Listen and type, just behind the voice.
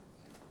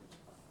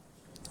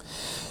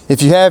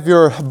If you have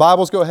your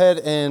Bibles, go ahead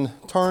and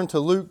turn to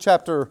Luke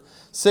chapter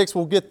 6.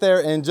 We'll get there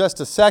in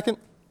just a second.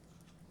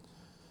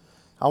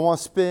 I want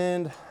to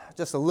spend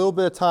just a little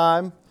bit of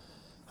time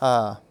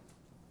on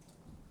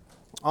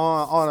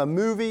a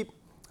movie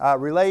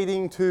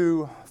relating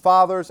to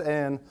fathers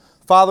and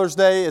Father's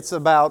Day. It's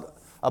about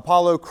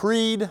Apollo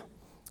Creed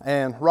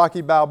and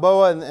Rocky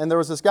Balboa. And there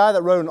was this guy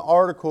that wrote an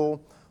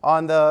article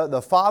on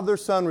the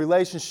father-son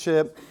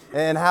relationship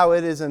and how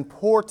it is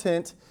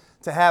important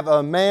to have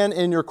a man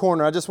in your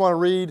corner. I just want to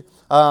read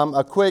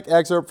a quick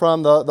excerpt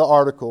from the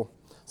article.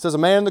 It says, "A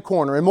man in the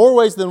corner. In more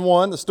ways than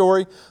one, the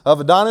story of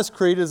Adonis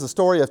Creed is the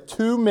story of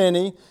too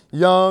many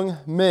young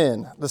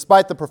men.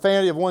 Despite the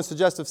profanity of one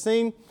suggestive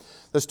scene,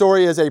 the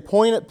story is a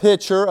poignant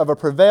picture of a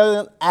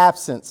prevalent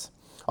absence.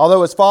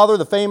 Although his father,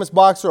 the famous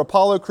boxer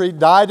Apollo Creed,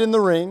 died in the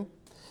ring,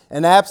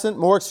 an absent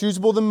more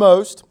excusable than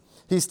most,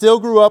 he still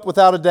grew up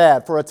without a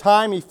dad. For a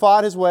time, he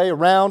fought his way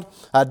around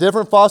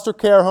different foster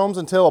care homes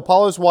until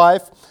Apollo's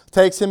wife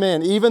takes him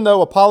in. Even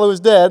though Apollo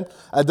is dead,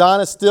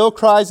 Adonis still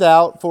cries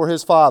out for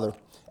his father.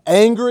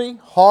 Angry,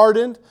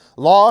 hardened,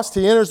 lost,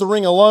 he enters the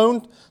ring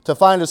alone to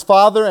find his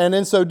father, and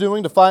in so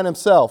doing, to find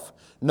himself.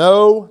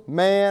 No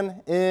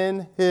man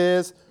in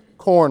his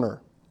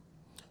corner.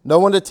 No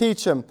one to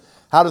teach him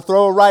how to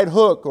throw a right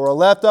hook or a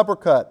left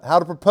uppercut, how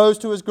to propose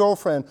to his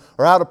girlfriend,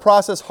 or how to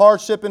process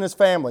hardship in his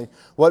family.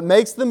 What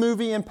makes the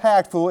movie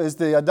impactful is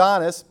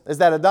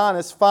that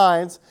Adonis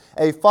finds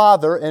a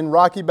father in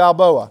Rocky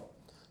Balboa.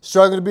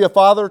 Struggling to be a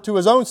father to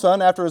his own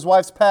son after his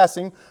wife's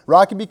passing,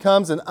 Rocky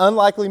becomes an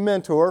unlikely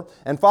mentor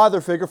and father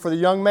figure for the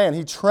young man.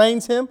 He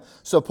trains him,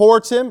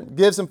 supports him,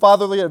 gives him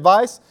fatherly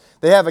advice.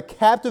 They have a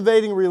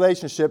captivating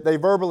relationship. They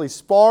verbally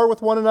spar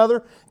with one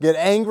another, get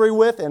angry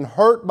with and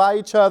hurt by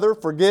each other,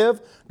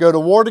 forgive, go to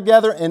war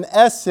together. In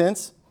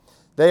essence,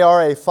 they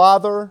are a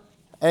father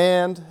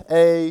and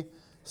a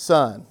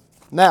son.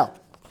 Now,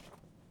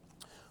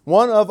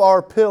 one of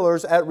our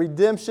pillars at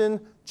Redemption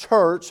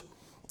Church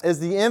is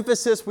the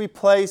emphasis we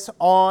place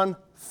on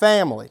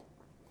family.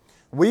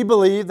 We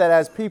believe that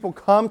as people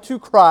come to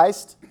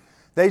Christ,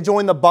 they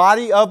join the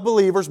body of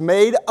believers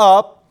made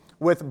up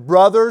with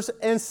brothers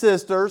and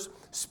sisters,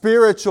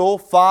 spiritual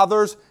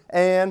fathers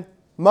and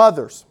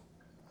mothers.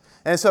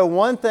 And so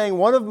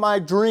one of my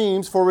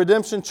dreams for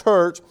Redemption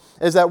Church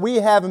is that we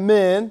have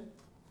men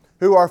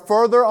who are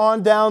further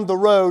on down the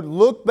road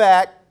look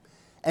back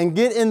and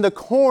get in the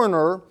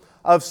corner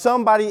of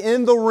somebody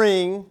in the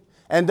ring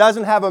and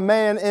doesn't have a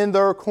man in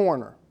their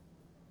corner.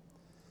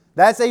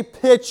 That's a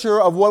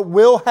picture of what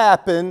will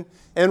happen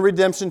in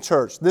Redemption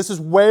Church. This is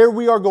where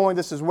we are going.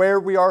 This is where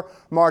we are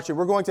marching.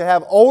 We're going to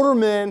have older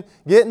men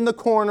get in the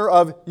corner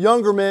of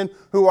younger men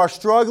who are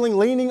struggling,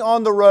 leaning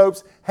on the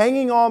ropes,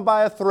 hanging on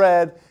by a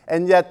thread,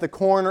 and yet the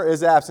corner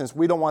is absent.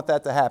 We don't want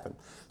that to happen.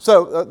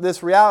 So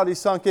this reality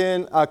sunk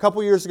in a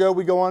couple years ago.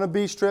 We go on a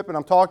beach trip, and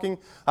I'm talking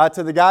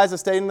to the guys that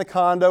stayed in the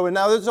condo, and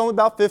now there's only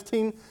about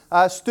 15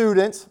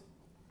 students.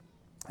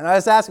 And I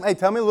just asked him, hey,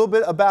 tell me a little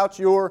bit about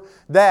your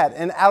dad.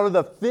 And out of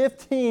the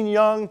 15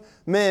 young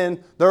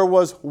men, there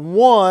was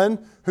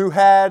one who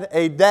had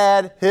a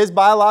dad, his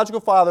biological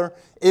father,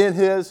 in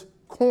his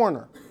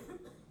corner.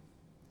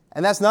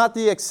 And that's not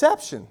the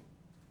exception.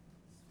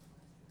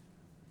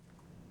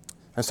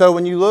 And so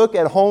when you look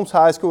at Holmes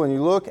High School and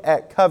you look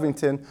at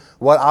Covington,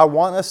 what I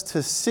want us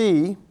to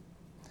see,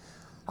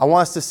 I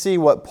want us to see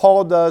what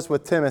Paul does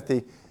with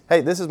Timothy. Hey,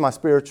 this is my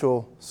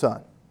spiritual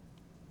son.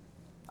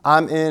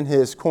 I'm in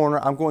his corner.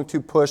 I'm going to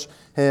push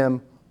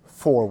him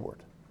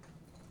forward.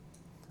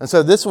 And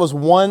so this was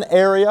one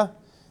area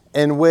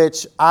in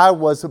which I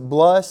was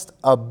blessed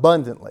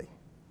abundantly.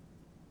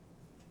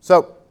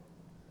 So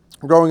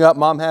growing up,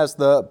 Mom has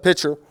the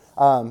picture.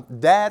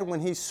 Dad, when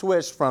he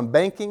switched from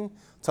banking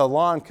to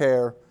lawn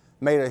care,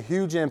 made a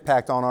huge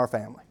impact on our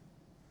family.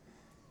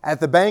 At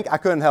the bank, I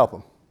couldn't help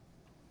him.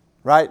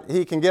 Right?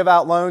 He can give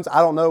out loans. I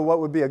don't know what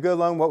would be a good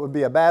loan, what would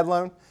be a bad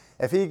loan.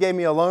 If he gave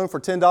me a loan for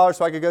 $10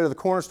 so I could go to the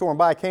corner store and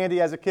buy candy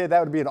as a kid,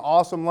 that would be an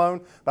awesome loan,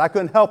 but I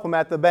couldn't help him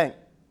at the bank.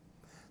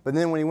 But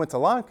then when he went to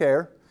lawn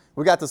care,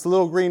 we got this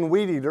little green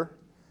weed eater,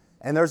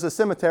 and there's a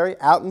cemetery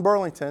out in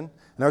Burlington, and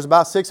there's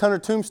about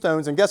 600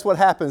 tombstones, and guess what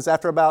happens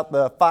after about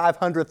the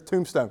 500th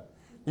tombstone?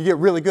 You get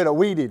really good at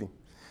weed eating,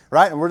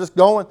 right? And we're just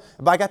going,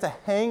 but I got to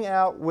hang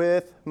out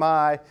with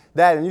my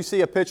dad, and you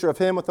see a picture of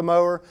him with the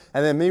mower,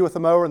 and then me with the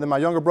mower, and then my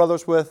younger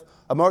brothers with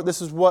a mower.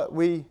 This is what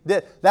we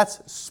did.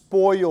 That's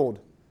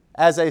spoiled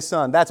as a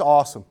son. That's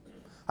awesome.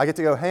 I get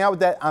to go hang out with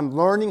Dad. I'm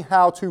learning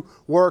how to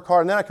work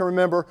hard. And then I can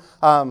remember,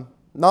 not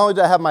only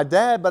did I have my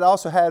dad, but I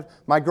also had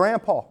my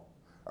grandpa.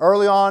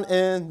 Early on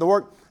in the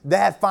work,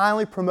 Dad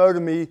finally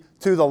promoted me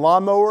to the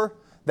lawnmower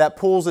that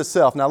pulls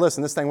itself. Now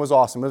listen, this thing was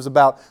awesome. It was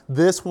about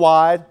this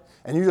wide,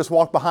 and you just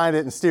walk behind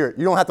it and steer it.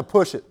 You don't have to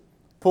push it.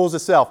 Pulls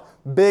itself.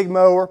 Big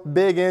mower,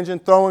 big engine,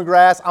 throwing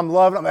grass. I'm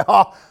loving it. I'm like,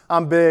 oh,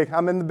 I'm big.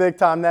 I'm in the big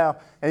time now.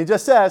 And he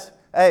just says,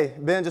 hey,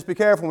 Ben, just be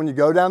careful when you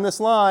go down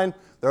this line.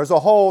 There's a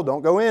hole.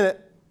 Don't go in it.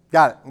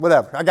 Got it.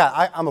 Whatever.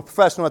 I'm a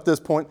professional at this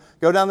point.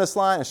 Go down this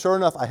line, and sure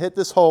enough, I hit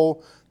this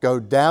hole, go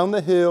down the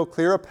hill,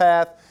 clear a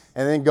path,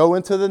 and then go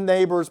into the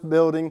neighbor's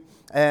building,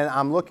 and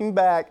I'm looking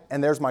back,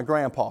 and there's my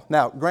grandpa.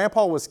 Now,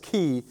 grandpa was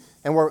key,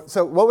 and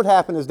so what would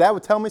happen is Dad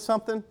would tell me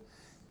something,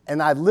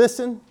 and I'd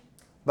listen,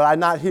 but I'd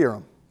not hear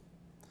him.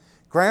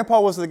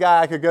 Grandpa was the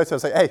guy I could go to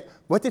and say, hey,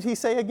 what did he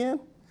say again?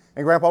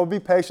 And Grandpa would be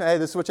patient. Hey,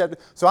 this is what you have to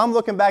do. So I'm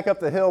looking back up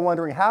the hill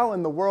wondering, how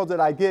in the world did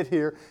I get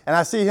here? And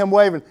I see him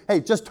waving, hey,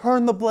 just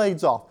turn the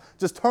blades off.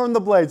 Just turn the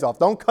blades off.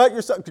 Don't cut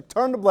yourself.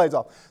 Turn the blades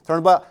off. Turn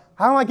the blades.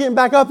 How am I getting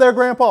back up there,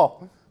 Grandpa?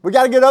 We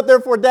got to get up there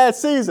before Dad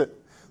sees it.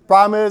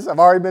 Problem is, I've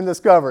already been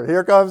discovered.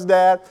 Here comes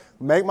Dad.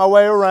 Make my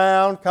way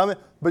around. Coming.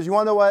 But you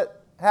want to know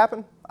what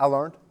happened? I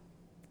learned.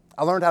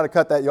 I learned how to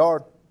cut that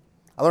yard.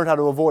 I learned how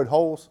to avoid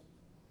holes.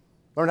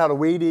 Learned how to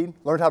weed eat.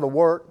 Learned how to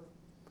work.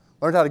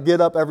 Learned how to get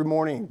up every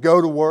morning and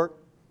go to work.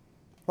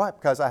 Why?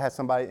 Because I had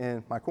somebody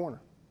in my corner.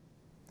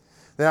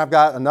 Then I've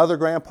got another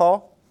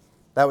grandpa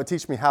that would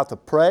teach me how to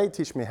pray,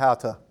 teach me how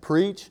to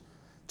preach,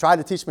 tried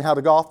to teach me how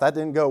to golf. That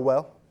didn't go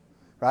well.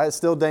 Right? It's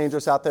still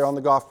dangerous out there on the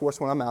golf course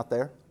when I'm out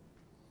there.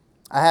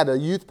 I had a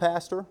youth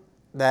pastor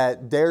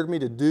that dared me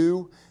to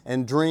do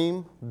and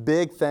dream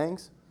big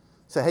things.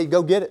 Say, hey,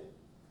 go get it.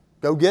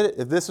 Go get it.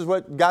 If this is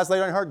what God's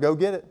laid on your heart, go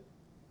get it.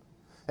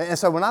 And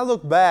so when I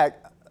look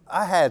back,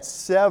 I had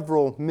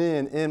several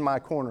men in my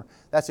corner.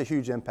 That's a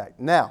huge impact.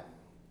 Now,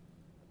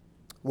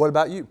 what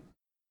about you?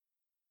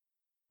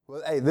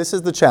 Well, hey, this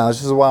is the challenge.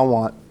 This is what I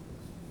want.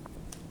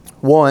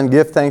 One,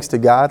 give thanks to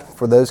God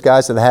for those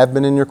guys that have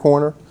been in your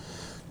corner.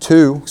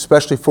 Two,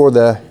 especially for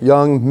the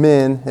young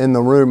men in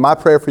the room, my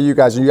prayer for you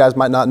guys, and you guys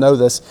might not know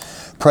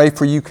this, pray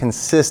for you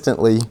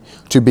consistently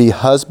to be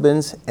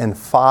husbands and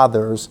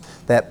fathers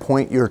that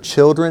point your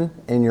children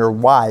and your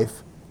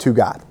wife to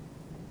God.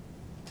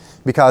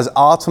 Because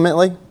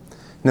ultimately,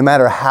 no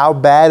matter how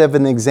bad of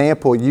an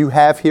example you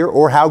have here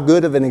or how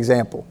good of an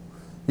example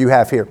you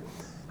have here,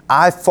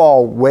 I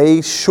fall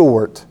way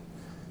short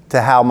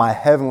to how my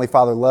Heavenly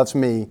Father loves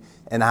me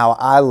and how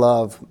I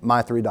love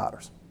my 3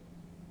 daughters.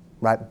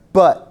 Right?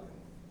 But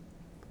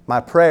my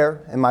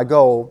prayer and my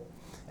goal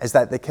is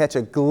that they catch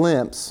a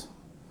glimpse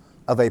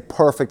of a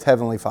perfect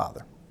Heavenly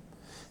Father.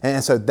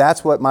 And so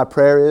that's what my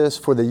prayer is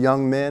for the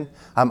young men.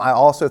 I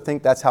also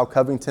think that's how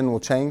Covington will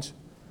change.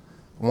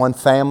 One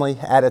family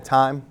at a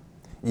time.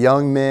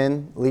 Young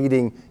men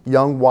leading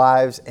young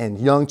wives and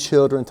young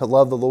children to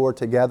love the Lord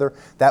together.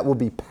 That will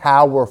be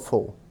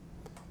powerful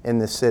in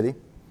this city.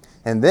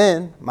 And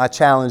then my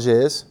challenge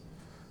is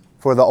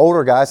for the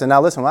older guys, and now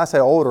listen, when I say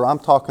older, I'm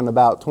talking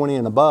about 20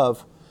 and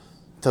above,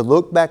 to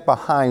look back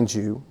behind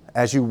you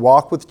as you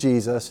walk with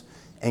Jesus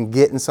and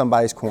get in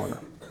somebody's corner.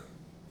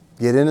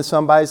 Get into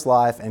somebody's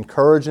life,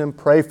 encourage them,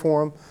 pray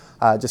for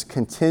them. Just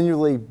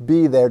continually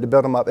be there to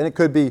build them up. And it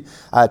could be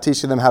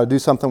teaching them how to do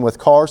something with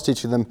cars,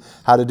 teaching them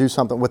how to do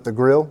something with the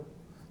grill,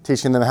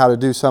 teaching them how to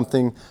do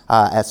something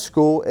at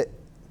school.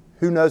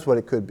 Who knows what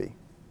it could be?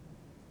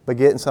 But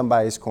get in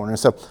somebody's corner. And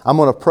so I'm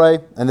going to pray,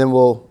 and then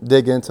we'll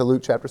dig into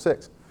Luke chapter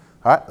 6.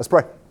 All right, let's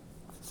pray.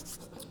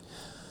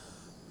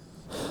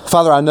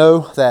 Father, I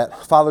know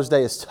that Father's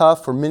Day is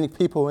tough for many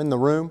people in the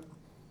room.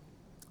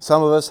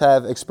 Some of us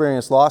have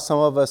experienced loss. Some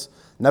of us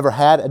never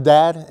had a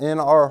dad in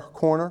our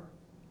corner.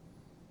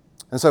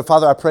 And so,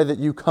 Father, I pray that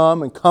you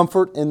come and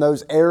comfort in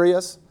those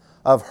areas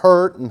of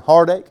hurt and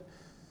heartache.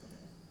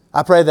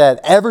 I pray that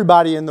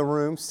everybody in the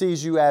room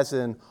sees you as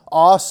an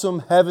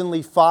awesome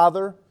Heavenly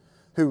Father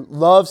who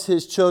loves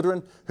His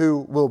children,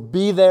 who will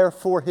be there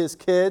for His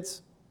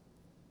kids,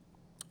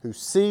 who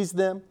sees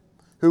them,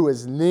 who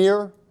is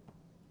near.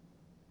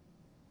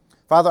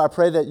 Father, I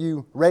pray that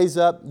you raise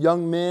up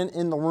young men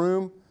in the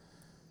room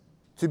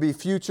to be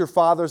future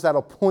fathers that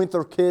will point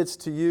their kids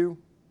to you.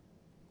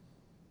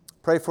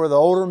 Pray for the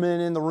older men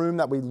in the room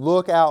that we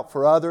look out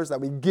for others, that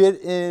we get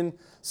in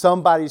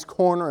somebody's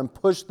corner and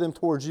push them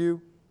towards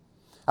you.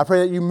 I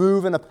pray that you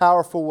move in a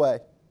powerful way.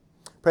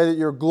 Pray that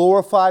you're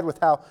glorified with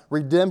how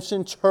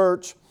Redemption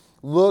Church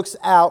looks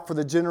out for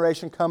the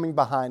generation coming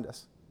behind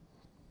us.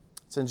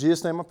 It's in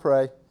Jesus' name I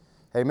pray.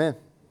 Amen.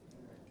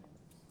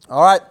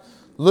 All right,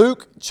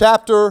 Luke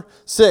chapter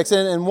 6.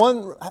 And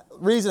one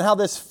reason how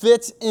this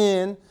fits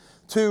in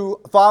to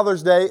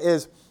Father's Day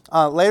is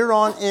later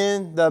on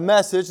in the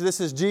message, this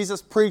is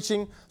Jesus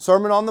preaching,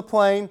 Sermon on the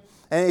Plain,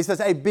 and He says,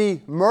 hey,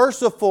 be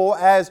merciful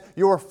as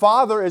your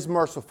Father is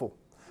merciful.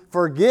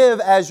 Forgive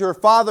as your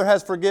Father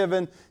has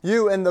forgiven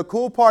you. And the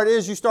cool part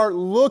is you start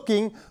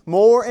looking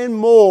more and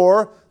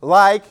more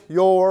like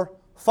your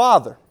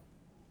Father.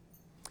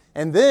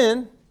 And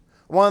then,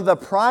 one of the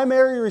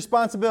primary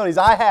responsibilities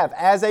I have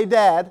as a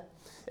dad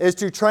is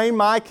to train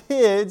my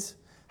kids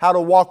how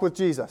to walk with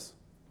Jesus.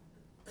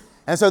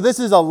 And so this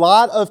is a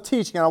lot of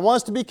teaching. And I want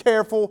us to be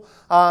careful.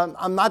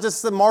 I'm not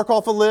just to mark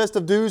off a list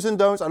of do's and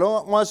don'ts. I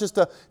don't want us just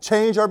to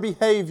change our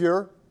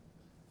behavior.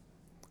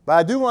 But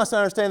I do want us to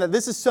understand that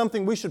this is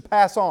something we should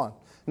pass on,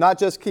 not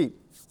just keep.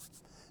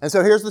 And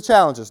so here's the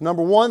challenges.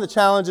 Number one, the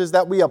challenge is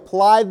that we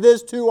apply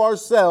this to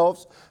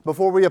ourselves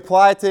before we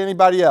apply it to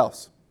anybody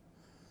else.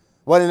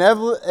 What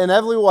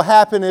inevitably will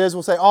happen is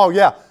we'll say, oh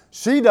yeah,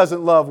 she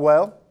doesn't love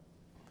well.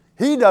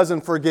 He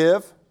doesn't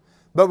forgive.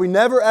 But we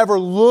never ever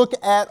look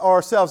at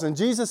ourselves. And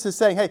Jesus is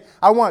saying, hey,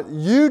 I want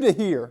you to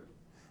hear,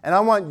 and I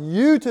want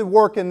you to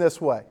work in this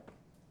way.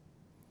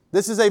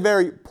 This is a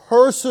very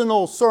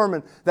personal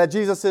sermon that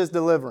Jesus is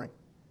delivering.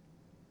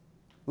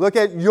 Look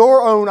at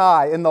your own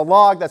eye in the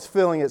log that's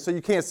filling it so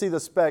you can't see the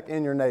speck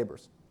in your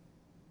neighbor's.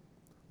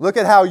 Look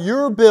at how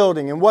you're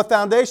building and what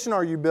foundation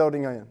are you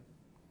building in.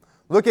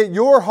 Look at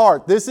your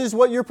heart. This is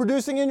what you're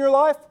producing in your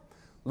life.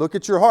 Look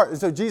at your heart. And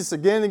so Jesus,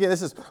 again and again,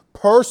 this is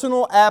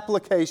personal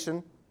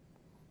application.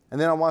 And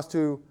then I want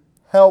to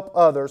help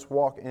others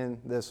walk in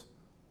this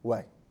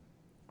way.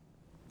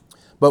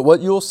 But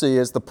what you'll see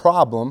is the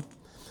problem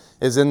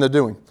is in the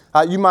doing.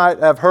 You might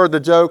have heard the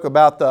joke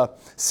about the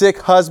sick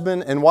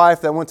husband and wife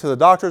that went to the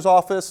doctor's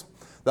office.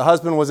 The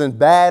husband was in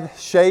bad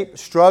shape,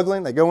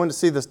 struggling. They go in to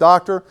see this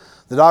doctor.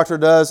 The doctor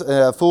does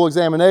a full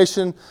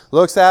examination,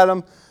 looks at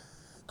him,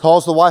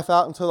 calls the wife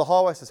out into the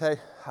hallway, says, hey,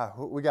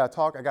 we got to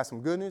talk. I got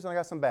some good news and I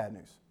got some bad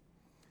news.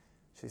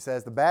 She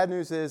says, the bad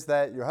news is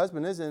that your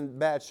husband is in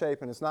bad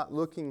shape and it's not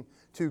looking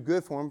too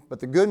good for him. But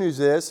the good news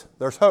is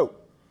there's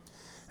hope.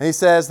 And he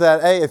says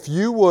that, hey, if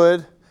you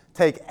would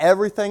take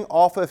everything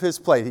off of his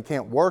plate. He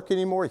can't work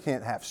anymore. He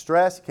can't have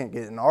stress. He can't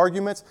get in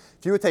arguments.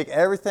 If you would take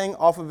everything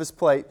off of his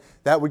plate,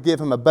 that would give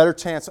him a better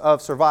chance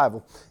of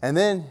survival. And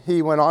then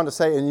he went on to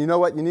say, and you know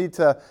what? You need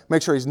to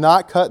make sure he's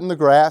not cutting the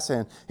grass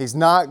and he's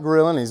not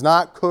grilling. He's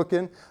not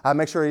cooking.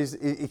 Make sure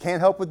he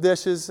can't help with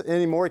dishes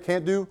anymore. He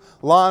can't do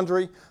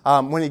laundry.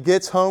 When he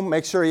gets home,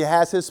 make sure he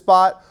has his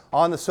spot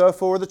on the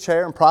sofa or the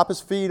chair and prop his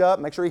feet up.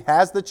 Make sure he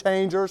has the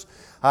changers.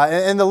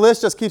 And the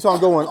list just keeps on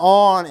going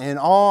on and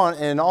on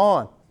and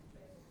on.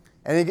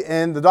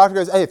 And the doctor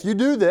goes, hey, if you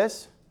do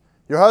this,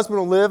 your husband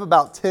will live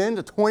about 10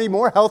 to 20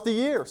 more healthy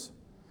years.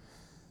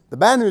 The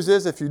bad news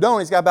is if you don't,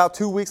 he's got about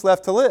 2 weeks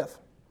left to live.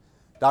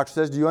 Doctor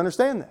says, do you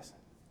understand this?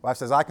 Wife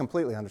says, I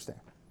completely understand.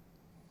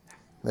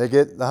 They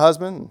get the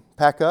husband,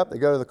 pack up, they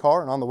go to the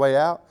car, and on the way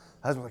out,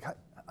 the husband's like,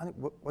 honey,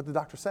 what did the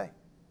doctor say?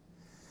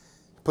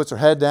 Puts her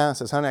head down and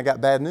says, honey, I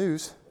got bad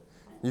news.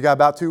 You got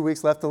about 2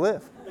 weeks left to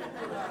live.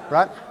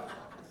 Right?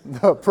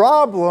 The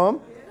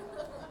problem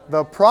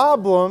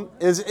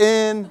is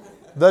in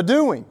the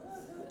doing,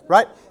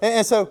 right?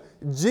 And so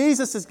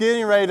Jesus is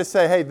getting ready to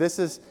say, hey, this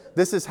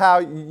is how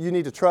you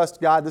need to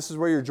trust God. This is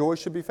where your joy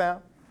should be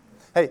found.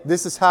 Hey,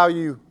 this is how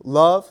you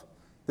love.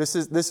 This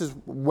is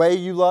way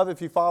you love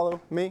if you follow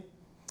me.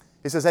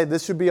 He says, hey,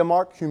 this should be a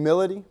mark,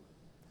 humility.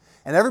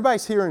 And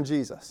everybody's hearing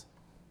Jesus.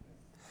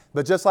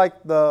 But just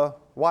like the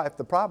wife,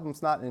 the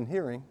problem's not in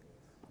hearing,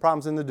 the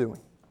problem's in the doing.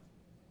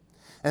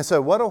 And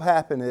so what will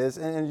happen is,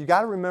 and you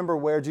got to remember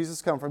where Jesus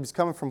is coming from. He's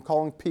coming from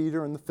calling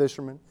Peter and the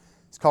fishermen.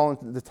 He's calling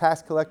the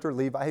tax collector,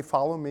 Levi, hey,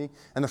 follow me.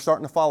 And they're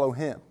starting to follow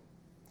him.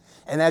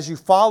 And as you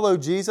follow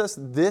Jesus,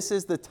 this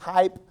is the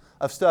type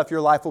of stuff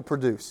your life will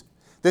produce.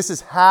 This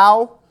is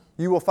how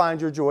you will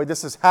find your joy.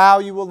 This is how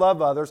you will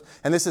love others.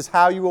 And this is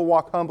how you will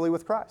walk humbly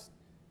with Christ.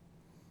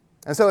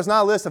 And so it's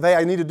not a list of, hey,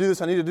 I need to do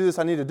this, I need to do this,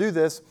 I need to do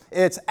this.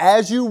 It's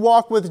as you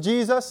walk with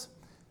Jesus,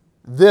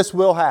 this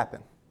will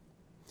happen.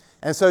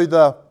 And so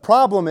the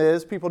problem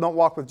is people don't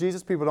walk with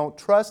Jesus. People don't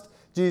trust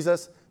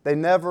Jesus. They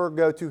never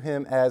go to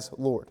Him as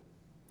Lord.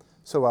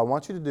 So what I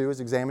want you to do is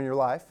examine your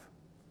life,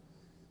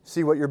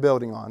 see what you're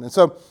building on. And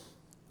so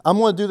I'm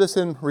going to do this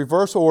in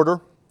reverse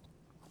order,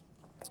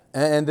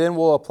 and then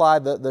we'll apply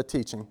the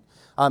teaching.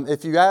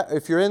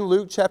 If you're in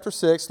Luke chapter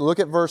 6, look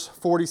at verse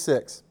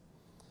 46.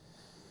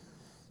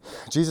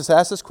 Jesus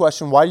asked this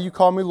question, why do you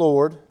call me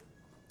Lord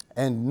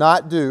and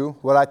not do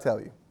what I tell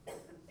you?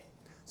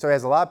 So he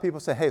has a lot of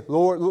people say, hey,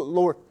 Lord,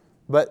 Lord,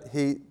 but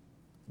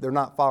they're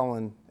not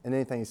following in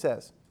anything he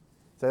says.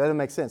 So that doesn't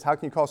make sense. How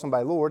can you call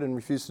somebody Lord and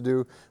refuse to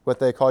do what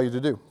they call you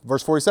to do?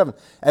 Verse 47,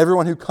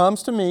 everyone who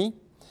comes to me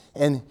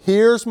and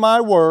hears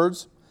my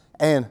words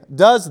and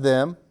does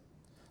them,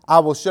 I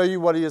will show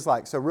you what he is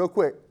like. So real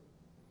quick,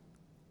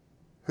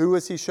 who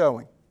is he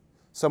showing?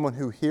 Someone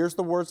who hears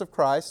the words of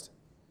Christ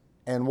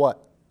and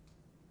what?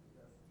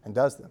 And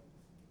does them.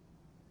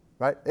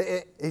 Right?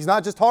 He's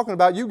not just talking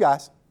about you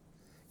guys.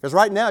 Because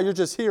right now you're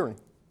just hearing.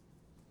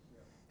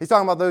 He's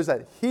talking about those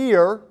that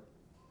hear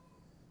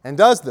and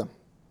does them.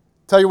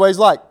 Tell you what he's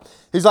like.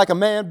 He's like a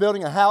man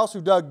building a house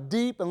who dug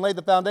deep and laid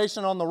the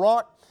foundation on the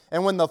rock.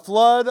 And when the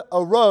flood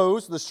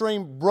arose, the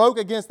stream broke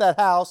against that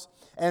house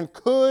and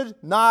could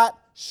not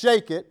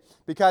shake it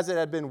because it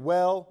had been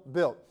well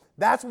built.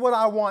 That's what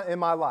I want in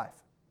my life.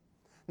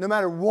 No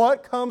matter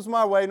what comes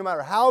my way, no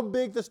matter how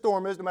big the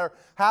storm is, no matter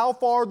how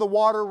far the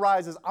water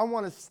rises, I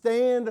want to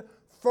stand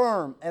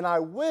firm. And I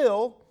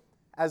will,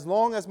 as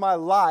long as my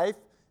life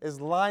is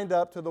lined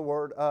up to the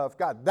Word of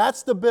God. That's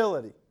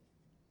stability.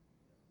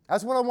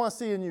 That's what I want to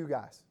see in you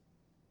guys.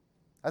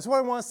 That's what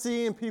I want to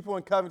see in people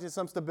in Covington,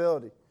 some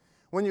stability.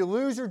 When you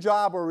lose your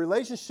job or a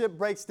relationship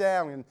breaks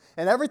down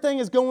and everything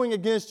is going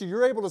against you,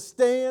 you're able to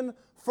stand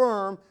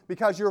firm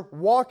because you're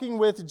walking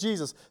with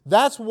Jesus.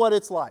 That's what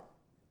it's like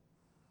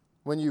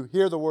when you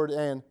hear the Word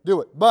and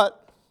do it.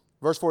 But,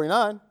 verse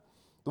 49,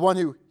 the one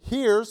who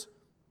hears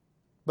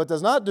but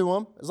does not do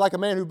them is like a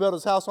man who built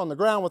his house on the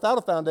ground without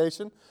a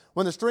foundation.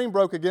 When the stream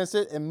broke against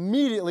it,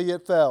 immediately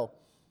it fell.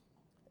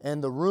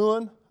 And the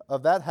ruin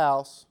of that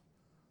house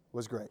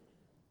was great.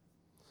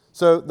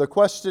 So the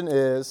question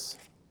is,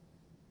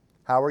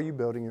 how are you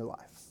building your life?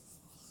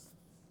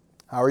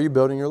 How are you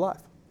building your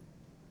life?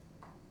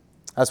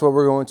 That's what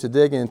we're going to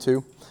dig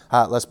into.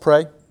 Let's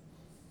pray,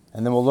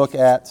 and then we'll look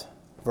at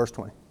verse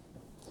 20.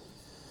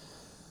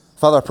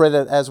 Father, I pray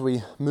that as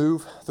we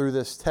move through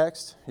this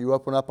text, you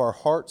open up our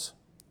hearts.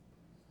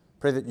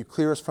 Pray that you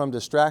clear us from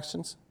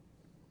distractions.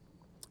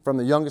 From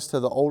the youngest to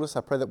the oldest,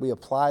 I pray that we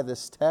apply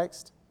this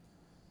text,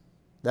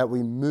 that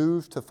we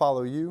move to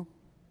follow you,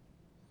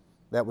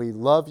 that we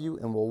love you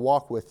and will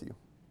walk with you.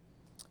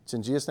 It's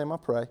in Jesus' name I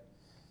pray.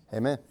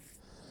 Amen.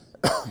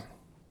 All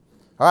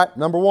right,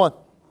 number one.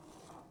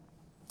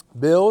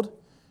 Build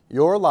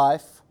your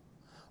life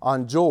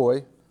on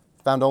joy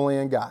found only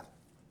in God.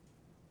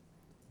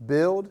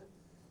 Build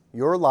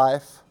your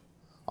life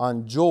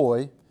on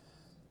joy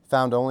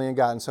found only in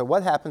God. And so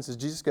what happens is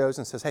Jesus goes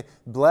and says, hey,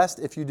 blessed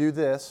if you do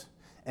this,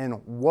 and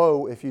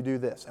woe if you do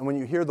this. And when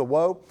you hear the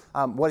woe,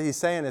 what he's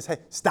saying is, hey,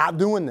 stop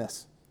doing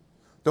this.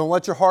 Don't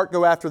let your heart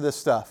go after this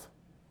stuff.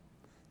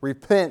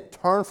 Repent,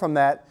 turn from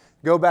that,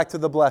 go back to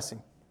the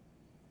blessing.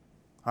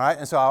 All right,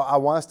 and so I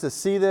want us to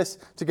see this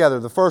together.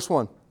 The first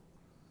one,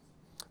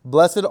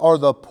 blessed are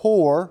the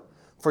poor,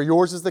 for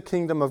yours is the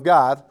kingdom of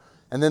God.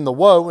 And then the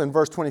woe in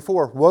verse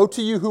 24, woe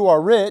to you who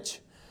are rich,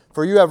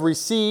 for you have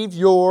received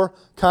your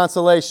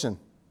consolation.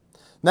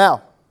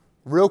 Now,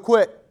 real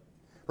quick,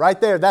 right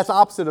there, that's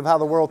opposite of how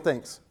the world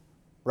thinks,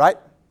 right?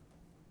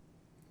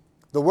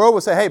 The world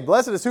would say, hey,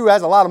 blessed is who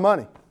has a lot of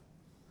money,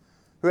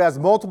 who has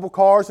multiple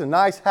cars and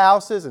nice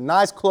houses and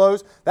nice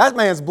clothes. That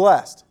man's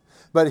blessed.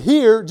 But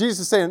here, Jesus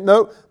is saying,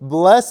 no,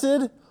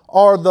 blessed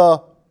are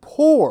the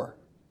poor.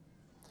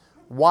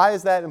 Why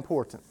is that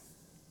important?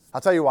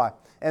 I'll tell you why.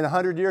 In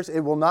 100 years, it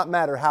will not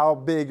matter how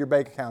big your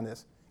bank account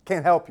is.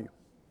 Can't help you.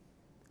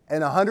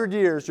 In 100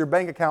 years, your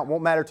bank account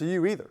won't matter to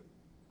you either.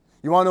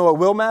 You want to know what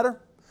will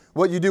matter?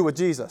 What you do with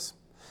Jesus.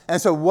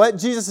 And so what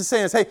Jesus is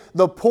saying is, hey,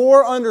 the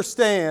poor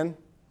understand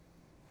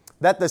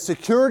that the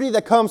security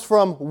that comes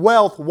from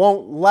wealth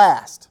won't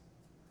last.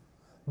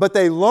 But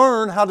they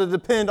learn how to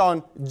depend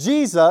on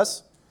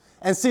Jesus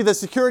and see the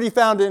security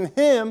found in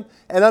Him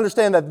and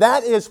understand that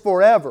that is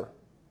forever.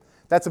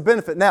 That's a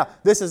benefit. Now,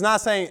 this is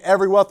not saying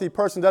every wealthy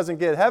person doesn't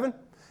get heaven,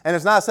 and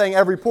it's not saying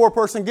every poor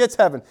person gets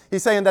heaven.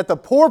 He's saying that the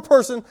poor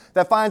person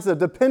that finds the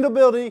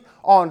dependability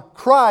on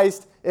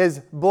Christ is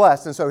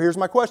blessed. And so here's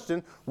my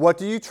question. What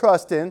do you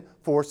trust in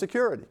for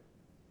security?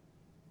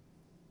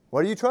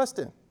 What do you trust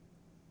in?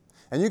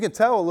 And you can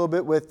tell a little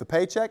bit with the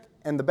paycheck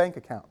and the bank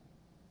account.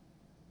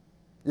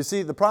 You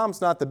see, the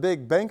problem's not the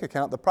big bank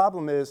account. The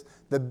problem is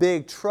the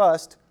big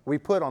trust we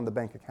put on the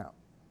bank account.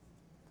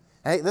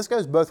 Hey, this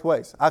goes both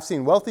ways. I've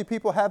seen wealthy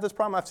people have this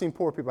problem. I've seen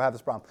poor people have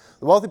this problem.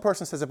 The wealthy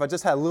person says, if I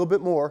just had a little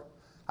bit more,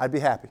 I'd be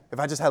happy. If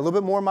I just had a little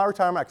bit more in my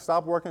retirement, I could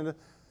stop working.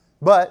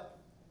 But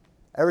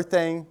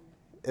everything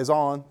is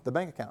on the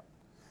bank account.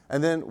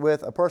 And then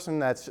with a person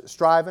that's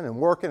striving and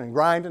working and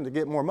grinding to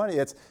get more money,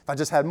 it's if I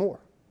just had more.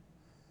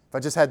 If I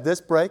just had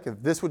this break,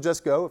 if this would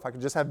just go, if I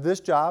could just have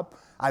this job,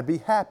 I'd be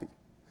happy.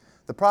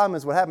 The problem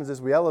is what happens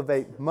is we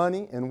elevate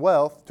money and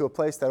wealth to a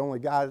place that only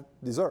God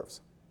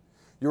deserves.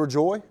 Your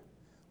joy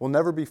will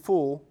never be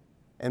full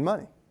in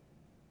money.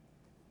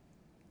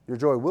 Your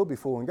joy will be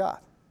full in God.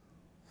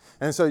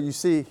 And so you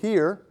see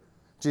here,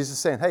 Jesus is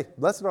saying, hey,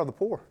 blessed are the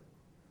poor.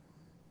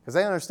 Because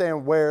they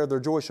understand where their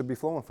joy should be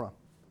flowing from.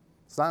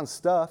 It's not in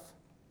stuff,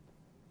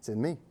 it's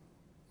in me.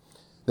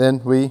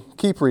 Then we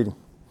keep reading.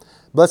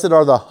 Blessed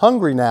are the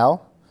hungry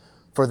now,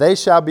 for they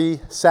shall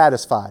be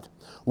satisfied.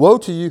 Woe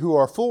to you who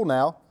are full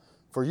now,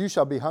 for you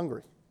shall be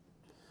hungry.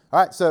 All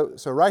right, so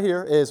right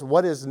here is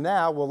what is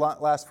now will not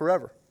last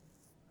forever.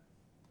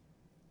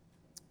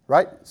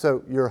 Right?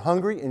 So you're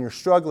hungry and you're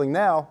struggling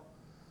now.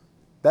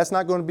 That's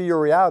not going to be your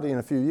reality in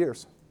a few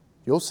years.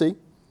 You'll see.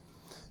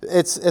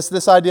 It's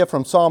this idea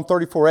from Psalm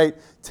 34:8,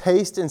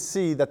 taste and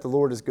see that the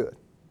Lord is good.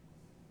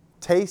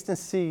 Taste and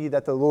see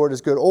that the Lord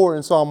is good. Or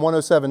in Psalm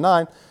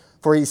 107:9,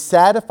 for He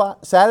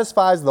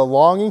satisfies the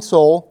longing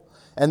soul,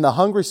 and the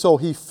hungry soul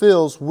He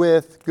fills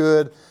with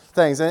good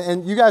things.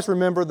 And you guys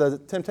remember the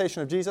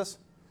temptation of Jesus?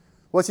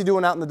 What's He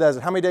doing out in the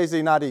desert? How many days did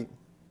He not eat?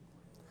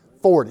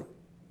 40.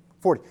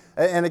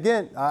 And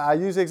again, I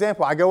use the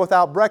example. I go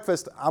without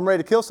breakfast. I'm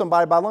ready to kill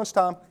somebody by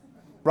lunchtime.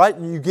 Right?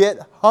 You get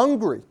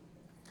hungry.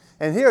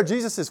 And here,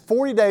 Jesus is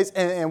 40 days,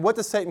 and what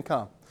does Satan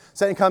come?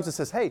 Satan comes and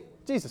says, hey,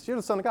 Jesus, you're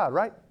the Son of God,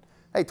 right?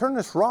 Hey, turn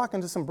this rock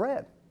into some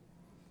bread.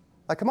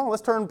 Like, come on,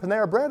 let's turn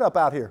Panera Bread up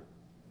out here.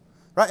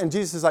 Right? And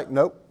Jesus is like,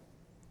 nope.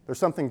 There's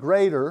something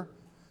greater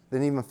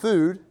than even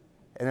food,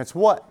 and it's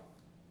what?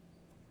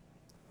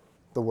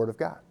 The Word of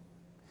God.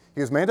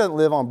 He goes, man doesn't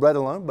live on bread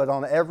alone, but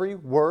on every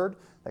word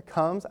that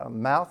comes out of the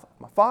mouth of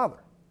my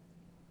Father.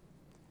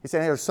 He's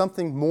saying there's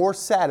something more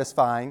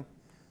satisfying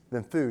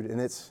than food,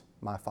 and it's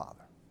my Father.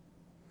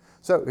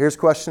 So here's a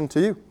question to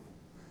you.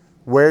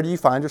 Where do you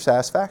find your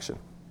satisfaction?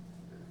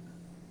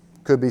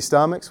 Could be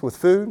stomachs with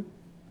food.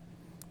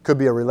 Could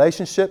be a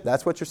relationship.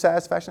 That's what your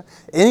satisfaction.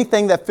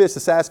 Anything that fits the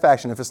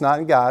satisfaction, if it's not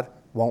in God,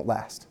 won't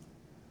last.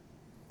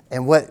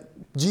 And what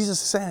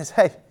Jesus is saying is,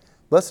 hey,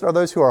 blessed are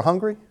those who are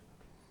hungry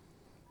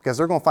because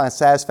they're going to find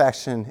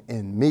satisfaction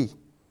in me.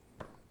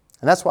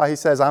 And that's why he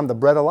says, I'm the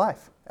bread of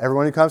life.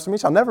 Everyone who comes to me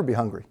shall never be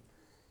hungry.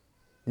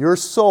 Your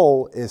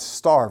soul is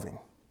starving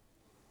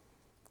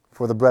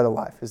for the bread of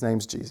life. His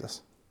name's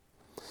Jesus.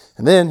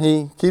 And then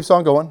he keeps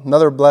on going.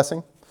 Another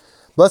blessing.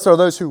 Blessed are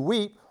those who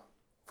weep,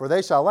 for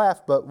they shall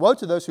laugh. But woe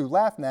to those who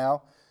laugh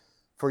now,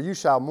 for you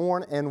shall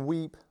mourn and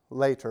weep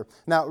later.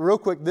 Now, real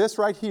quick, this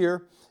right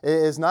here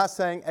is not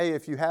saying, hey,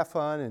 if you have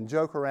fun and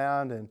joke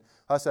around and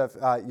stuff,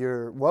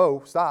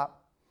 whoa,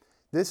 stop.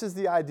 This is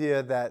the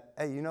idea that,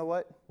 hey, you know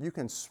what? You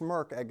can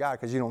smirk at God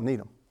because you don't need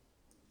Him.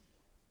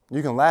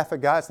 You can laugh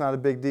at God. It's not a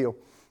big deal.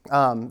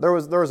 There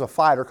was a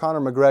fighter, Conor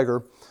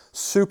McGregor,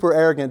 super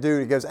arrogant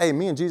dude. He goes, hey,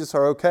 me and Jesus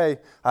are okay.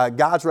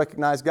 God's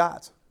recognized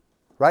gods.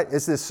 Right?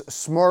 It's this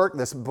smirk,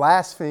 this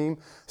blaspheme,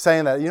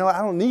 saying that, you know what? I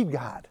don't need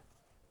God.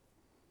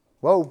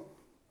 Whoa.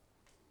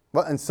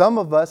 Well, and some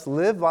of us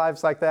live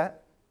lives like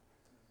that.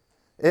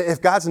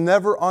 If God's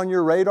never on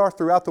your radar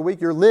throughout the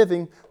week, you're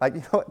living like, you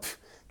know what?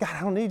 God,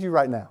 I don't need you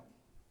right now.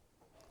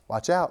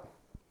 Watch out.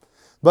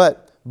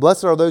 But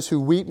blessed are those who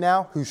weep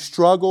now, who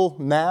struggle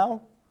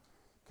now,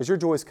 because your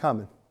joy is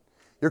coming.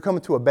 You're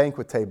coming to a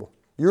banquet table.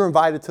 You're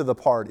invited to the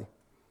party.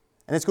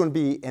 And it's going to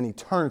be an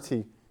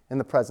eternity in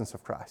the presence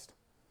of Christ.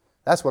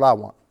 That's what I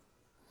want.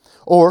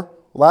 Or,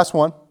 last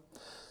one,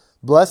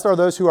 blessed are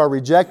those who are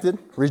rejected.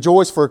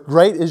 Rejoice, for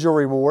great is your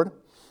reward.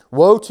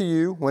 Woe to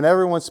you when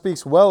everyone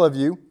speaks well of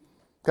you,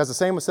 because the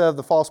same was said of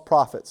the false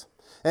prophets.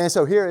 And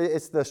so here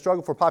it's the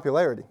struggle for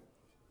popularity.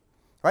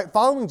 Right?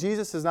 Following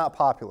Jesus is not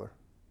popular.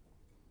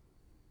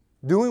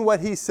 Doing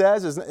what He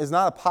says is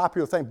not a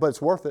popular thing, but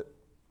it's worth it.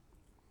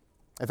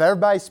 If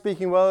everybody's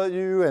speaking well of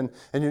you and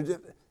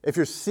if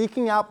you're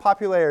seeking out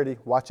popularity,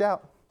 watch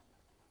out.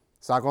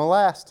 It's not going to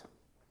last.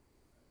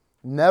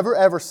 Never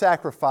ever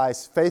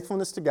sacrifice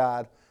faithfulness to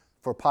God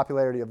for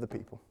popularity of the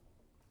people.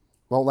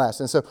 Won't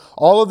last. And so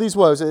all of these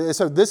woes.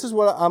 So this is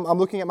what I'm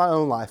looking at my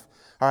own life.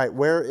 All right,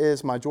 where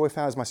is my joy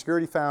found? Is my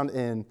security found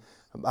in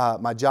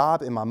my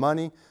job, in my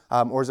money,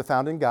 or is it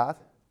found in God?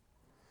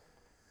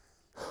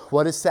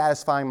 What is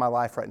satisfying my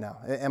life right now?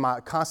 Am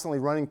I constantly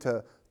running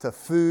to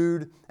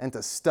food and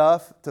to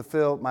stuff to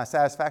fill my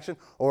satisfaction,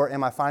 or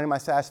am I finding my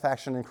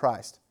satisfaction in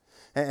Christ?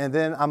 And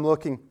then I'm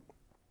looking.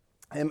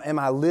 Am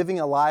I living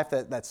a life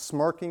that's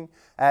smirking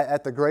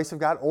at the grace of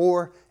God?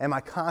 Or am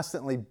I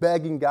constantly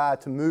begging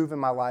God to move in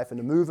my life and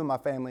to move in my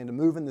family and to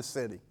move in the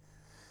city?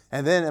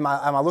 And then am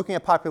I looking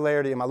at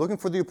popularity? Am I looking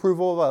for the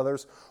approval of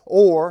others?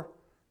 Or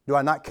do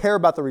I not care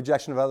about the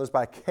rejection of others, but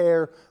I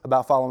care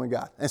about following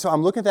God? And so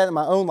I'm looking at that in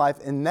my own life.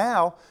 And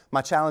now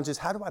my challenge is,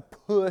 how do I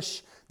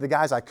push the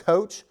guys I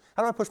coach?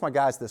 How do I push my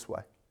guys this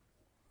way?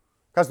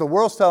 Because the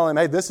world's telling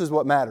them, hey, this is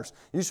what matters.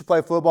 You should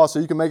play football so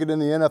you can make it in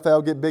the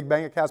NFL, get big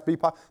bank accounts, be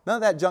popular. None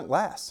of that junk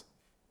lasts.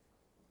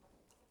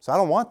 So I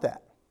don't want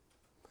that.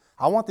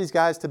 I want these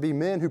guys to be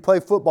men who play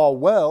football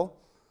well,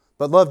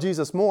 but love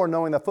Jesus more,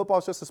 knowing that football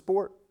is just a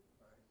sport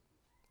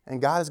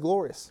and God is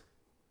glorious.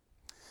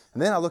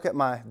 And then I look at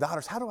my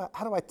daughters. How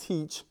do I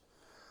teach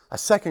a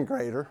second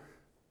grader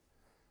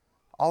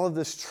all of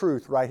this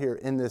truth right here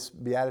in this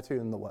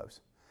beatitude and the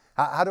woes?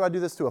 How do I do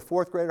this to a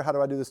fourth grader? How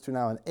do I do this to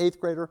now an eighth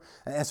grader?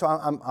 And so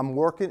I'm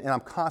working and I'm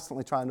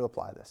constantly trying to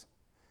apply this.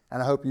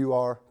 And I hope you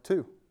are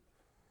too.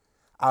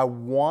 I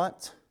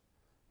want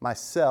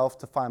myself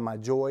to find my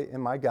joy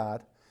in my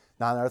God,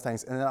 not in other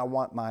things. And then I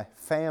want my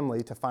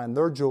family to find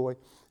their joy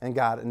in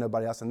God and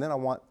nobody else. And then I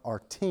want our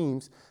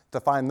teams to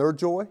find their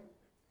joy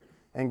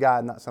in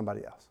God, not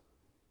somebody else.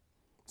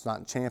 It's not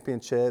in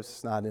championships.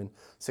 It's not in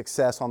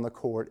success on the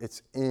court.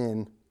 It's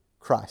in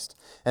Christ.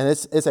 And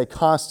it's a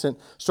constant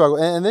struggle.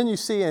 And then you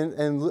see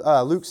in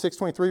Luke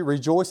 6:23,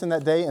 rejoice in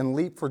that day and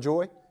leap for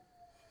joy.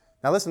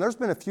 Now listen, there's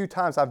been a few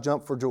times I've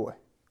jumped for joy,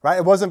 right?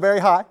 It wasn't very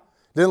high.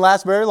 Didn't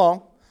last very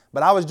long,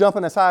 but I was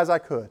jumping as high as I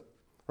could,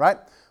 right?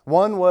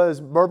 One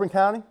was Bourbon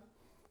County.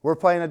 We're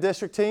playing a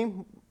district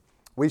team.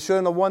 We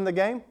shouldn't have won the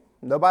game.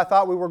 Nobody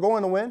thought we were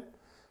going to win.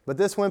 But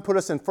this win put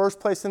us in first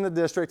place in the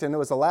district, and it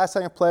was the last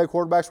second play,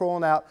 quarterback's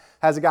rolling out,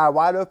 has a guy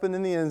wide open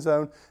in the end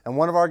zone, and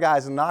one of our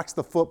guys knocks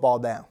the football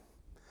down.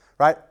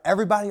 Right?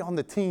 Everybody on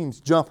the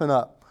team's jumping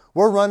up.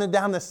 We're running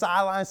down the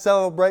sideline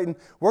celebrating.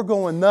 We're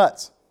going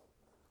nuts.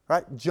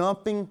 Right?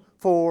 Jumping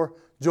for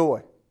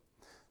joy.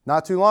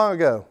 Not too long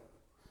ago,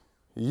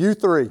 you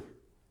three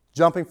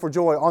jumping for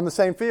joy on the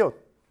same field.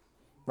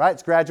 Right?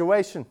 It's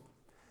graduation.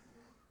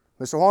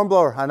 Mr.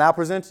 Hornblower, I now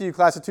present to you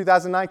class of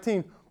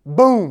 2019.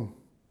 Boom!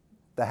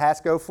 The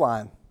hats go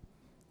flying.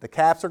 The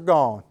caps are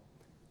gone.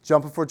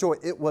 Jumping for joy.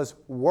 It was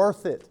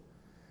worth it.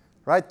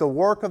 Right? The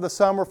work of the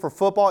summer for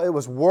football, it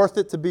was worth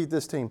it to beat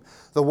this team.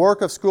 The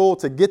work of school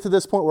to get to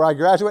this point where I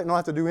graduate and don't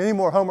have to do any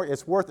more homework,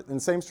 it's worth it. And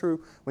the same's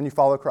true when you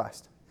follow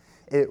Christ.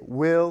 It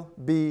will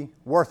be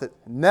worth it.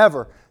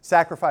 Never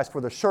sacrifice for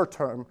the short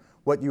term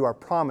what you are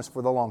promised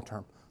for the long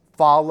term.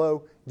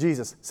 follow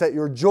Jesus. Set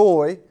your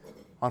joy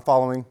on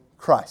following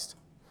Christ.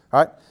 All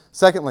right?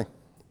 Secondly,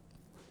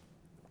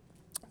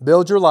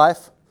 build your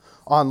life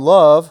on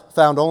love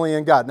found only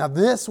in God. Now,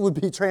 this would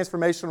be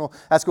transformational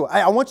at school.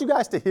 I want you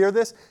guys to hear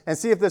this and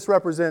see if this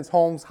represents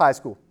Holmes High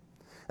School.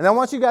 And I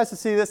want you guys to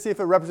see this, see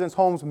if it represents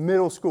Holmes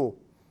Middle School,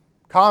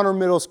 Connor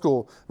Middle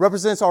School,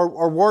 represents our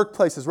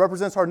workplaces,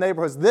 represents our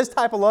neighborhoods. This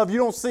type of love you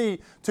don't see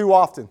too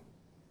often.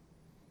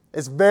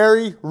 It's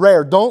very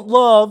rare. Don't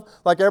love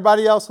like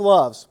everybody else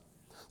loves.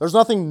 There's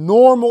nothing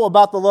normal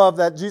about the love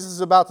that Jesus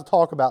is about to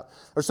talk about.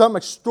 There's something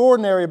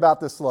extraordinary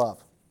about this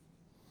love.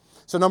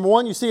 So number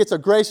one, you see it's a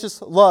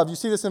gracious love. You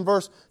see this in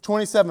verse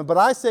 27. But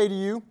I say to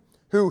you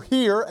who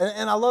hear,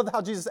 and I love how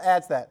Jesus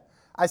adds that.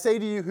 I say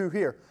to you who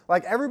hear.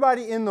 Like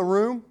everybody in the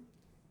room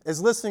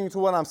is listening to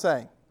what I'm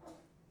saying.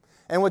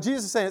 And what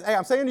Jesus is saying is, hey,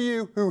 I'm saying to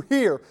you who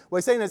hear. What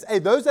he's saying is, hey,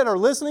 those that are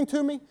listening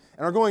to me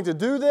and are going to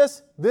do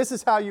this, this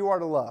is how you are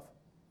to love.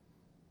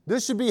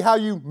 This should be how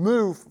you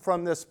move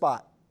from this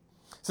spot.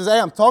 He says, hey,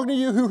 I'm talking to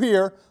you who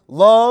hear,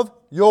 love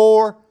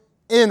your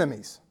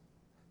enemies.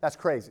 That's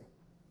crazy.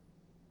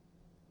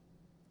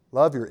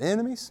 Love your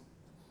enemies?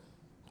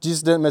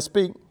 Jesus didn't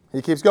misspeak.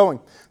 He keeps going.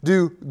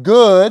 Do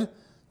good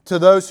to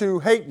those who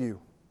hate you.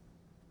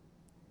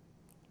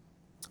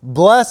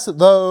 Bless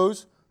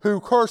those who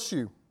curse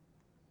you.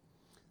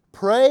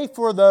 Pray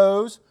for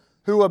those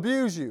who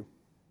abuse you.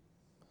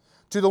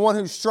 To the one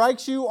who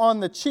strikes you on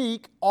the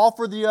cheek,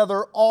 offer the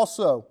other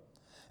also.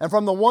 And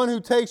from the one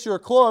who takes your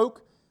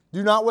cloak,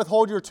 do not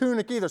withhold your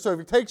tunic either. So if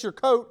he takes your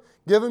coat,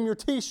 give him your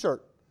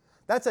t-shirt.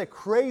 That's a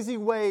crazy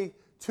way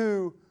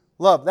to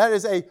love. That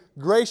is a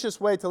gracious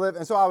way to live.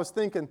 And so I was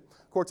thinking,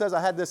 Cortez, I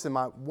had this in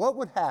mind. What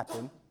would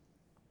happen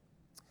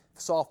if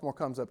a sophomore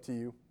comes up to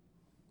you,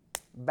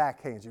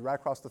 backhands you right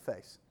across the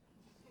face?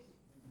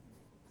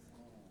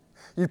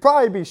 You'd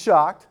probably be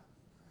shocked,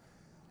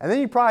 and then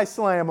you'd probably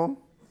slam them,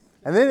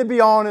 and then it'd be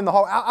on in the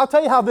hall. I'll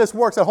tell you how this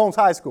works at Holmes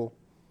High School.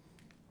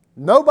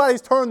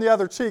 Nobody's turned the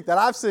other cheek that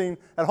I've seen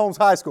at Holmes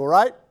High School,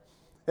 right?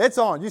 It's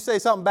on. You say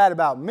something bad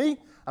about me,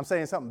 I'm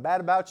saying something bad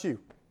about you.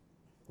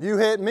 You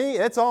hit me,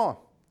 it's on.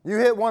 You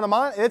hit one of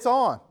mine, it's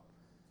on.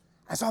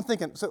 And so I'm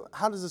thinking, so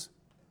how does this?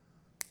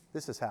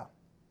 This is how.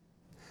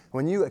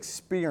 When you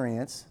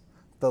experience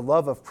the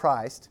love of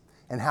Christ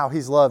and how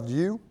He's loved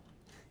you,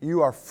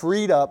 you are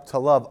freed up to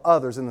love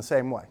others in the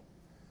same way.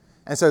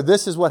 And so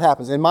this is what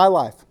happens. In my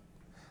life,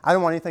 I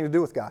didn't want anything to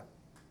do with God.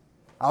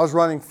 I was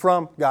running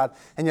from God,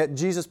 and yet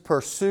Jesus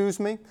pursues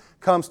me,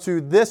 comes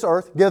to this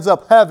earth, gives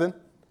up heaven,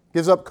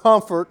 gives up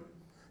comfort,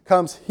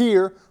 comes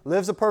here,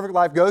 lives a perfect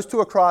life, goes to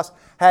a cross,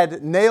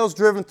 had nails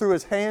driven through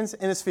His hands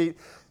and His feet,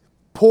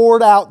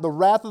 poured out the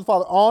wrath of the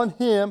Father on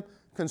Him,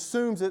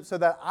 consumes it so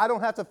that I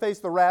don't have to face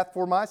the wrath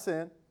for my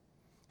sin.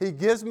 He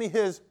gives me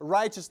His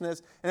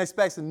righteousness and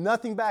expects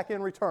nothing back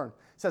in return.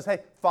 He says, hey,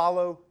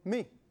 follow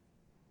me.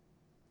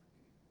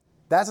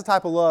 That's the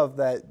type of love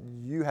that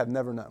you have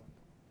never known.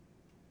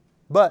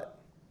 But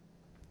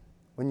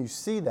when you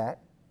see that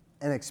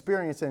and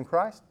experience it in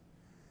Christ,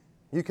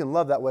 you can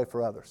love that way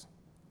for others.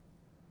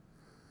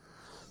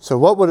 So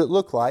what would it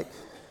look like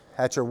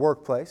at your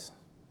workplace,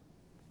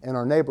 in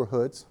our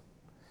neighborhoods,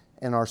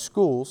 in our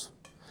schools,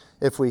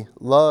 if we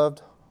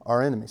loved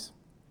our enemies?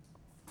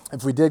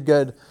 If we did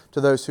good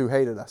to those who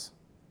hated us?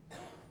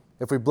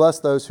 If we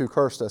blessed those who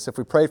cursed us? If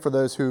we prayed for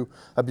those who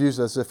abused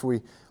us? If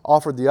we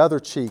offered the other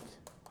cheek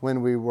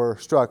when we were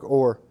struck,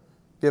 or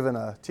given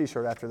a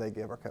t-shirt after they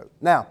gave our coat?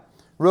 Now,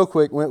 real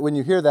quick, when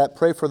you hear that,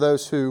 pray for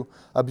those who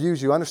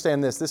abuse you,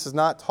 understand this. This is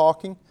not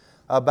talking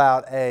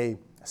about a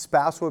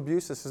spousal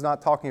abuse. This is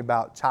not talking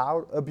about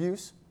child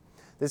abuse.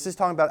 This is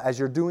talking about as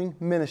you're doing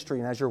ministry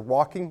and as you're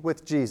walking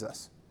with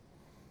Jesus.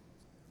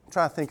 I'm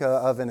trying to think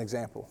of an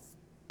example.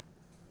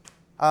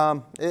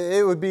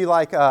 It would be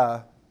like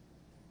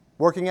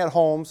working at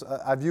Holmes.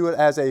 I view it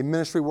as a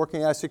ministry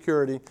working as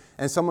security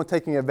and someone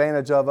taking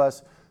advantage of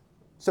us.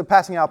 So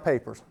passing out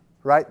papers,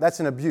 right? That's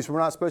an abuse. We're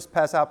not supposed to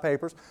pass out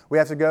papers. We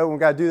have to go and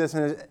we've got to do this,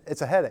 and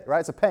it's a headache, right?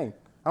 It's a pain.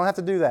 I don't have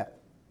to do that.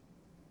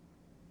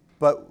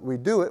 But we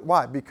do it.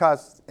 Why?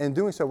 Because in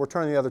doing so, we're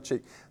turning the other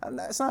cheek. And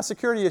it's not a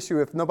security issue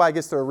if nobody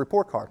gets their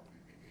report card.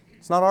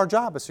 It's not our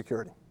job as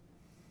security,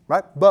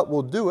 right? But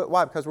we'll do it.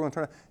 Why? Because we're going to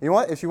turn it. You know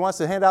what? If she wants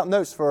to hand out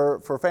notes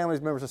for families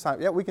members to sign,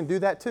 yeah, we can do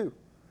that too.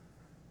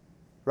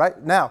 Right?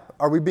 Now,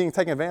 are we being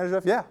taken advantage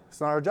of? Yeah,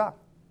 it's not our job.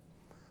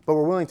 But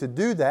we're willing to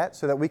do that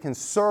so that we can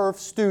serve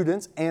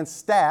students and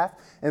staff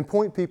and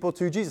point people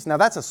to Jesus. Now,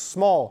 that's a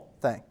small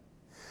thing.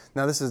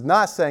 Now, this is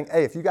not saying,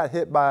 hey, if you got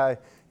hit by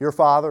your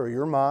father or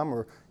your mom,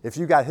 or if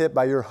you got hit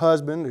by your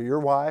husband or your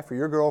wife or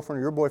your girlfriend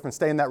or your boyfriend,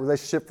 stay in that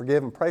relationship,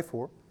 forgive and pray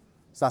for.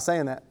 It's not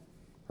saying that,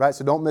 right?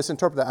 So don't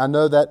misinterpret that. I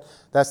know that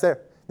that's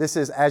there. This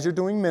is as you're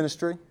doing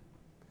ministry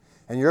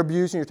and you're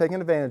abusing, you're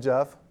taking advantage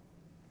of,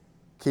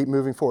 keep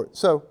moving forward.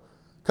 So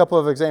a couple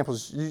of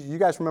examples. You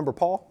guys remember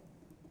Paul?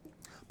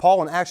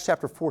 Paul in Acts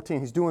chapter 14,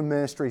 he's doing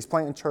ministry, he's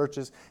planting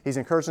churches, he's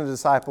encouraging the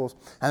disciples.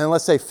 And then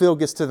let's say Phil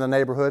gets to the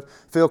neighborhood.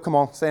 Phil, come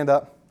on, stand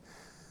up.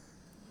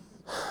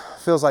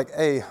 Phil's like,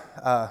 hey,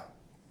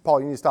 Paul,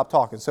 you need to stop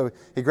talking. So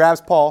he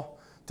grabs Paul,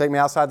 take me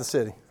outside the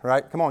city,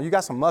 right? Come on, you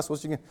got some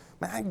muscles. You can,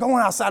 man, I ain't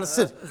going outside the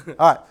city.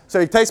 All right, so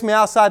he takes me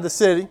outside the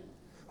city,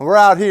 and we're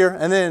out here,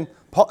 and then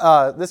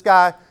this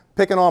guy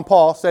picking on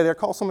Paul, stay there,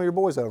 call some of your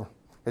boys over,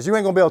 because you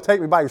ain't going to be able to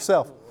take me by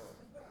yourself.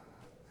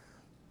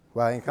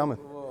 Well, I ain't coming.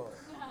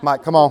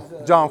 Mike, come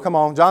on. John, come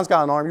on. John's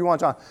got an arm. You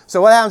want John.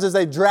 So what happens is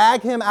they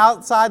drag him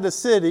outside the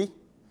city,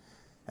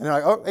 and they're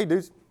like, oh, hey,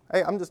 dudes.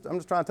 Hey, I'm just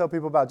trying to tell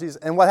people about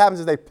Jesus. And what happens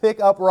is they pick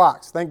up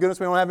rocks. Thank goodness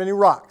we don't have any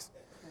rocks.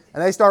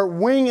 And they start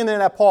winging it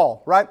at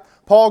Paul, right?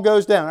 Paul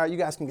goes down. All right, you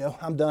guys can go.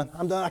 I'm done.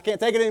 I can't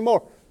take it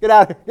anymore. Get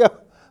out of here. Go.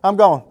 I'm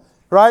going,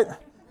 right?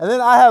 And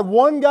then I had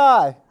one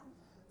guy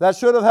that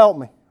should have helped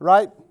me,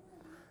 right?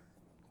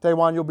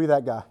 Taewon, you'll be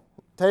that guy.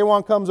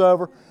 Taewon comes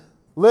over.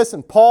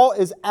 Listen, Paul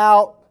is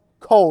out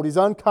cold. He's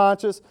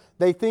unconscious.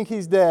 They think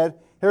he's dead.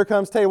 Here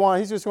comes Taewon.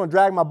 He's just going to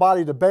drag my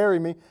body to bury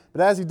me.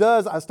 But as he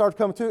does, I start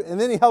coming to, and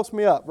then he helps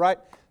me up, right?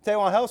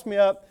 Taewon helps me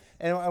up,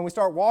 and we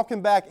start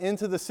walking back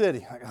into the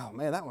city. Like, oh,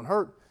 man, that one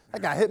hurt.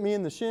 That guy hit me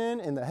in the shin,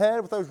 in the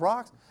head with those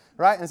rocks,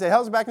 right? And so he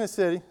helps me back in the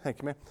city.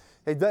 Thank you, man.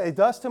 They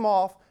dust him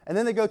off, and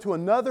then they go to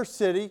another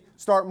city,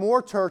 start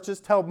more churches,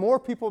 tell more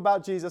people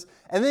about Jesus,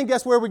 and then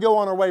guess where we go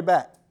on our way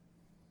back?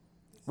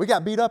 We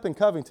got beat up in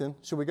Covington.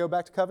 Should we go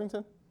back to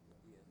Covington?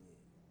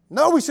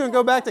 No, we shouldn't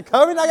go back to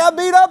Covington. I got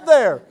beat up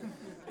there.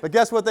 But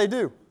guess what they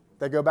do?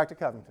 They go back to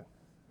Covington.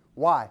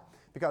 Why?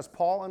 Because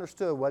Paul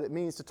understood what it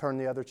means to turn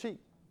the other cheek.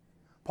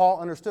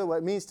 Paul understood what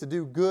it means to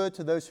do good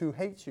to those who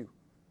hate you.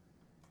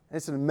 And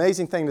it's an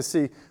amazing thing to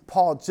see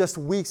Paul, just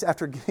weeks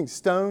after getting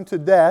stoned to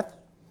death,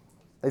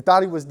 they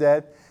thought he was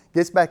dead,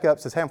 gets back up,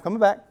 says, hey, I'm coming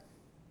back.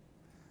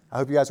 I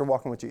hope you guys are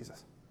walking with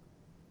Jesus.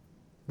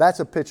 That's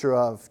a picture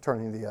of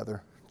turning the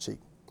other cheek.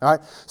 All right,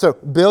 so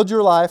build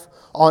your life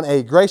on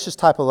a gracious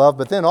type of love,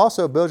 but then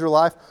also build your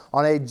life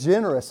on a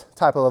generous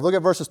type of love. Look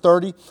at verses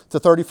 30 to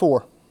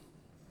 34.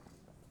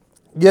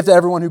 Give to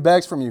everyone who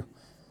begs from you,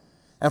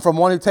 and from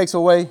one who takes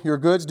away your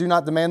goods, do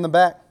not demand them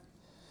back.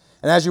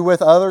 And as you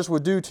with others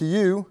would do to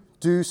you,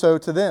 do so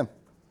to them.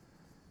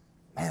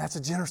 Man, that's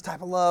a generous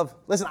type of love.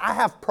 Listen, I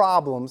have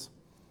problems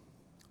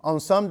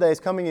on some days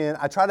coming in.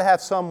 I try to have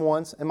some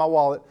once in my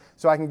wallet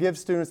so I can give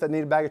students that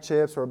need a bag of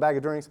chips or a bag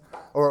of drinks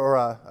or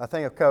a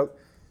thing of Coke.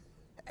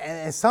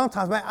 And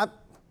sometimes, man,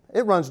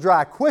 it runs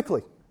dry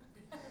quickly.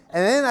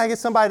 And then I get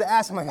somebody to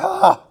ask, I'm like,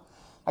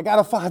 I got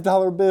a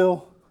 $5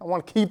 bill. I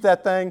want to keep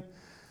that thing.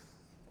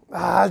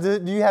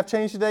 Do you have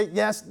change today?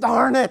 Yes,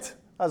 darn it.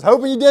 I was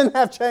hoping you didn't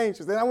have change.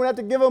 Then I wouldn't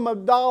have to give them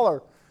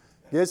 $1.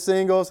 Get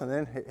singles, and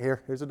then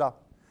here's $1.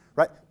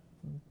 Right?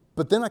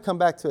 But then I come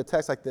back to a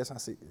text like this, and I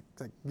see,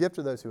 it's like, give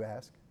to those who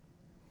ask.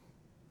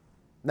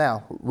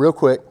 Now, real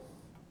quick,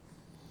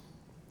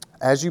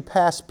 as you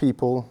pass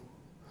people,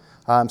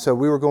 so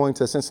we were going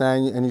to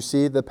Cincinnati, and you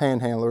see the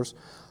panhandlers.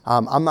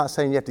 I'm not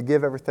saying you have to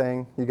give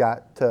everything you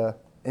got to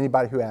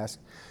anybody who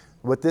asks.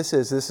 What this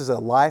is a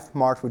life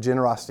marked with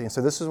generosity. And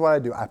so this is what I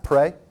do. I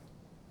pray,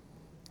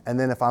 and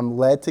then if I'm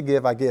led to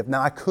give, I give.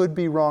 Now, I could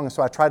be wrong, and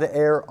so I try to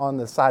err on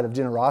the side of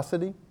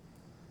generosity,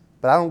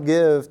 but I don't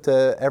give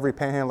to every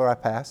panhandler I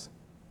pass.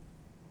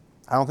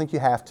 I don't think you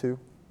have to.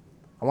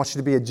 I want you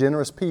to be a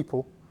generous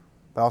people,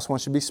 but I also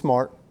want you to be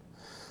smart.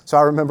 So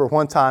I remember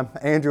one time,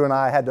 Andrew and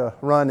I had to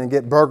run and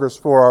get burgers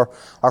for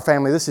our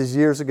family. This is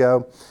years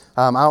ago.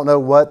 I don't know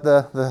what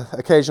the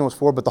occasion was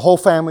for, but the whole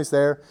family's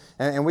there.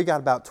 And we got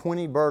about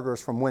 20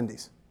 burgers from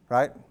Wendy's,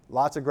 right?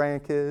 Lots of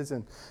grandkids.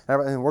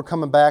 And we're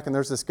coming back, and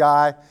there's this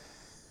guy.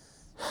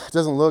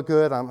 Doesn't look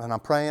good. And I'm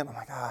praying. I'm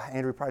like,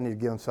 Andrew, probably need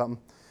to give him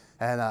something.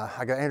 And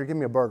I go, Andrew, give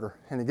me a burger.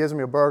 And he gives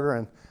me a burger.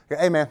 And I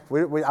go, hey, man,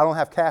 I don't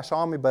have cash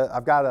on me, but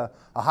I've got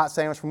a hot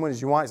sandwich from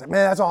Wendy's. You want it? He's like,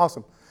 man, that's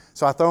awesome.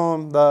 So I throw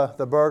him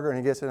the burger, and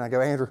he gets it, and I go,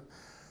 Andrew,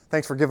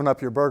 thanks for giving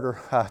up your burger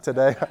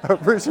today. I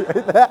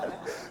appreciate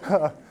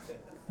that.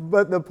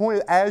 But the point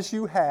is, as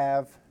you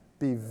have,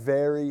 be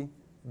very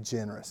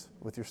generous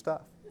with your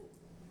stuff.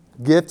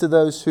 Give to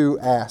those who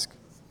ask.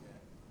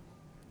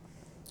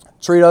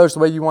 Treat others the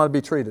way you want to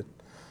be treated.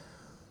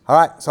 All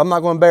right, so I'm not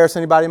going to embarrass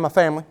anybody in my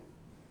family,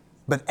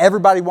 but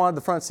everybody wanted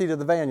the front seat of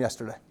the van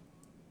yesterday.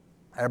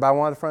 Everybody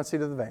wanted the front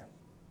seat of the van.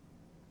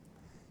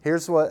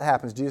 Here's what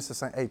happens. Jesus is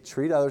saying, hey,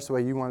 treat others the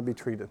way you want to be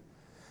treated.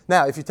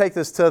 Now, if you take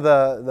this to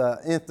the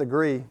nth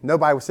degree,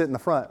 nobody would sit in the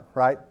front,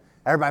 right?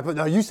 Everybody put,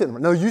 no, you sit in the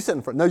front. No, you sit in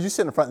the front. No, you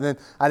sit in the front. And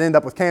then I'd end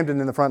up with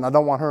Camden in the front, and I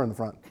don't want her in the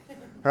front,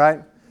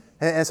 right?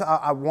 And so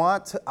I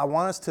want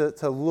us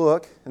to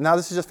look. Now,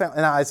 this is just family.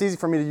 Now, it's easy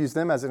for me to use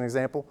them as an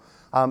example.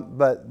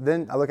 But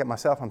then I look at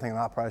myself, I'm thinking,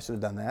 I probably should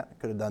have done that. I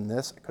could have done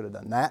this. I could have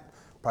done that.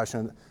 Probably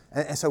shouldn't.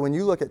 And so when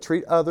you look at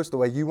treat others the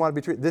way you want to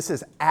be treated, this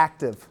is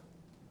active.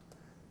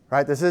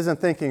 Right? This isn't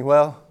thinking,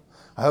 well,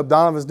 I hope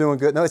Donovan's doing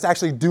good. No, it's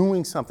actually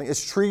doing something.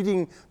 It's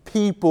treating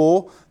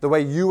people the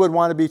way you would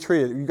want to be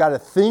treated. You got to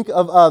think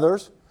of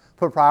others,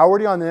 put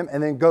priority on them,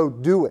 and then go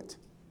do it.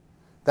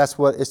 That's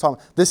what it's talking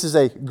about. This is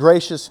a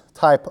gracious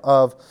type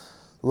of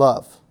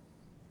love.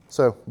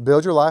 So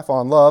build your life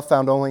on love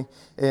found only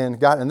in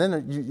God. And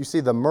then you see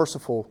the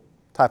merciful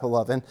type type of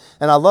love. And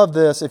I love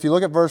this. If you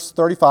look at verse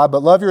 35,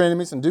 but love your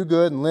enemies and do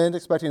good and lend,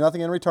 expecting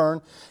nothing in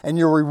return, and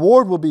your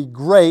reward will be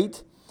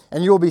great,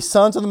 and you will be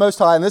sons of the Most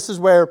High. And this is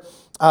where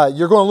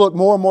you're going to look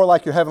more and more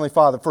like your Heavenly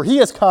Father. For He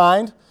is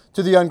kind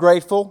to the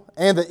ungrateful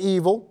and the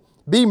evil.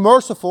 Be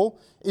merciful,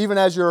 even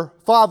as your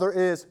Father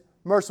is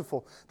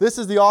merciful. This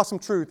is the awesome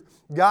truth.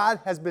 God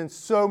has been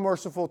so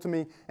merciful to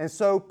me and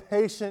so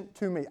patient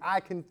to me.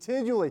 I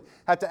continually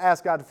have to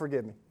ask God to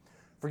forgive me.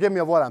 Forgive me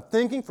of what I'm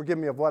thinking. Forgive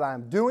me of what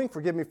I'm doing.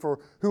 Forgive me for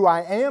who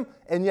I am.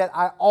 And yet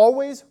I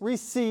always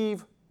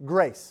receive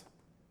grace.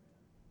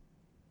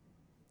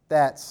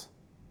 That's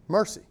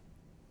mercy.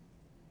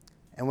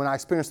 And when I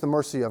experience the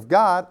mercy of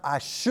God, I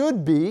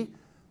should be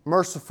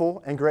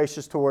merciful and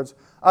gracious towards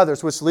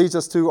others, which leads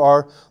us to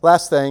our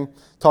last thing,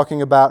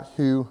 talking about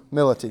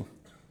humility.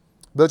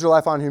 Build your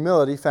life on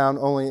humility found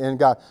only in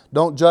God.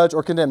 Don't judge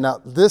or condemn.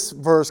 Now, this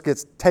verse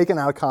gets taken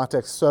out of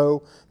context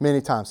so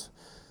many times.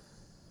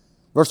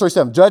 Verse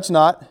 37, judge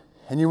not,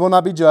 and you will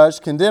not be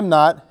judged. Condemn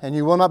not, and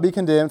you will not be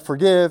condemned.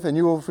 Forgive, and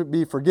you will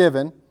be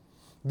forgiven.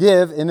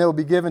 Give, and it will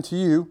be given to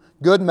you.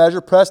 Good measure,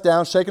 pressed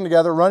down, shaken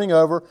together, running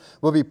over,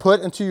 will be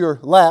put into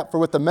your lap. For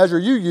with the measure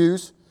you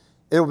use,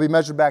 it will be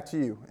measured back to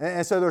you.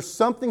 And so there's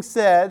something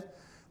said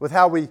with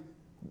how we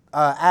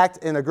act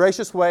in a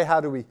gracious way.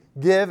 How do we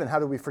give and how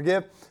do we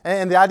forgive?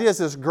 And the idea is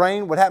this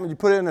grain, what happened, you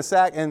put it in a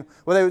sack and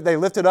they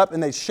lift it up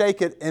and they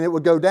shake it and it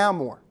would go down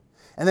more.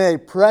 And then they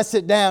press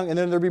it down and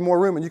then there'd be more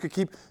room and you could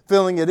keep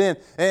filling it in.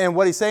 And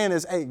what he's saying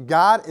is, hey,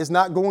 God is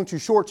not going to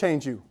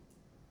shortchange you.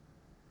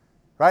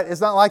 Right?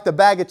 It's not like the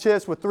bag of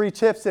chips with 3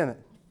 chips in it.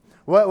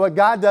 What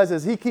God does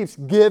is He keeps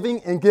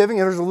giving and giving,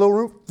 and there's a little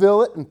room,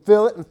 fill it and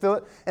fill it and fill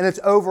it, and it's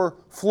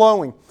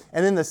overflowing.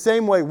 And in the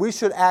same way, we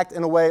should act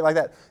in a way like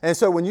that. And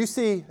so when you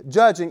see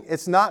judging,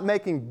 it's not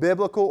making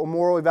biblical or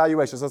moral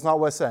evaluations. That's not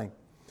what it's saying.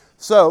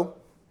 So,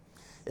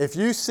 if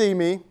you see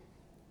me,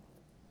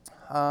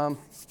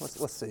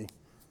 let's see.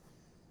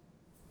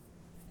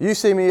 You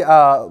see me,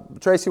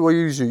 Tracy will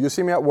use you. You'll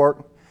see me at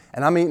work,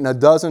 and I'm eating a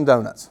dozen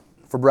donuts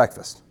for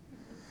breakfast.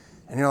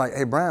 And you're like,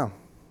 hey, Brown,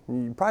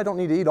 you probably don't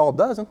need to eat all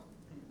dozen.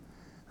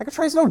 Like,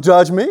 Tracy, don't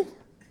judge me.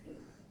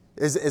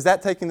 Is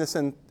that taking this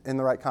in the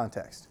right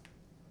context?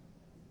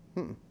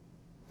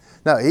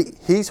 No,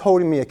 he's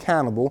holding me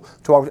accountable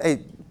to,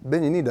 hey,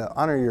 Ben, you need to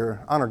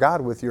honor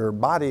God with your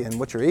body and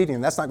what you're eating,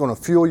 and that's not going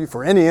to fuel you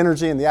for any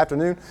energy in the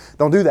afternoon.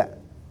 Don't do that.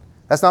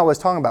 That's not what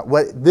it's talking about.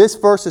 What this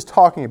verse is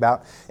talking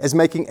about is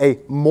making a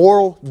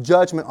moral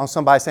judgment on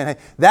somebody, saying, hey,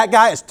 that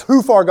guy is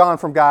too far gone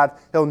from God.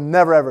 He'll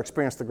never, ever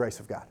experience the grace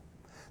of God.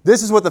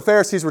 This is what the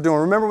Pharisees were doing.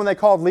 Remember when they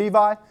called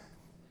Levi?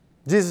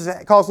 Jesus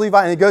calls Levi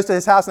and he goes to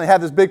his house and they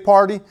have this big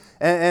party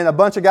and a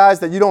bunch of guys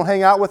that you don't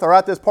hang out with are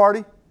at this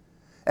party.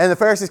 And the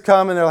Pharisees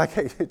come and they're like,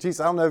 hey, Jesus,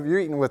 I don't know if you're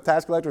eating with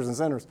tax collectors and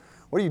sinners.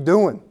 What are you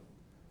doing?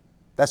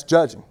 That's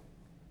judging.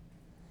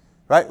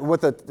 Right?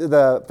 What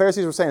the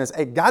Pharisees were saying is,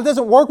 hey, God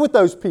doesn't work with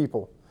those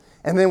people.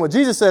 And then what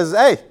Jesus says is,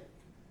 hey,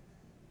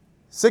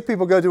 sick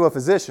people go to a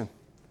physician.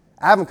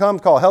 I haven't come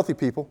to call healthy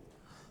people.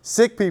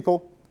 Sick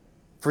people,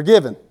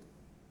 forgiven.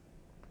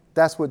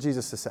 That's what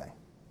Jesus is saying.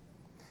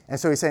 And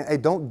so he's saying, hey,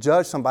 don't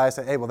judge somebody and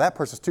say, hey, well, that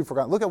person's too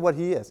forgotten. Look at what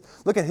he is.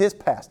 Look at his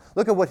past.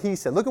 Look at what he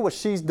said. Look at what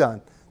she's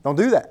done. Don't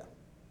do that.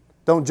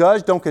 Don't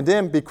judge. Don't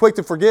condemn. Be quick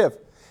to forgive.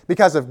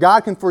 Because if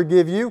God can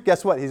forgive you,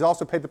 guess what? He's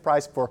also paid the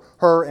price for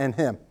her and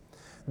him.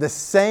 The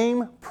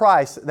same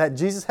price that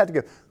Jesus had to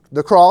give,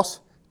 the cross,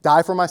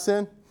 die for my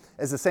sin,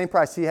 is the same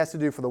price He has to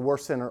do for the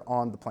worst sinner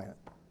on the planet.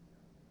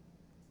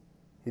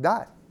 He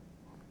died.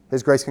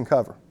 His grace can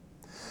cover.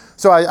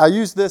 So I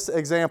use this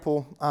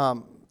example.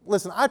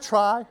 Listen, I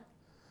try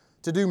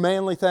to do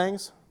manly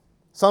things.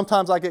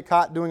 Sometimes I get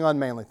caught doing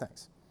unmanly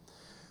things.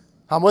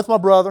 I'm with my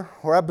brother.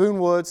 We're at Boone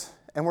Woods,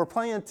 and we're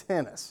playing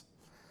tennis,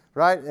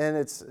 right? And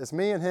it's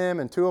me and him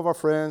and 2 of our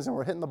friends, and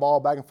we're hitting the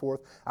ball back and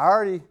forth.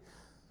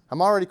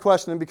 I'm already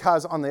questioning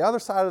because on the other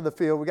side of the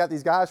field, we got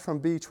these guys from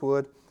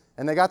Beechwood,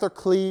 and they got their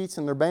cleats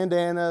and their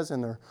bandanas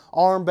and their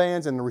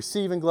armbands and their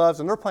receiving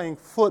gloves, and they're playing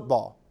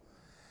football.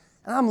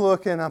 And I'm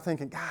looking, I'm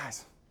thinking,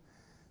 guys,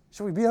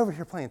 should we be over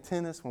here playing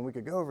tennis when we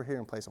could go over here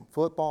and play some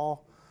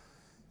football?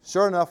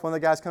 Sure enough, one of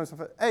the guys comes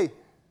and says,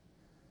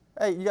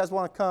 hey, you guys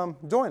want to come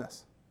join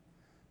us?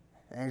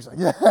 And he's like,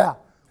 yeah,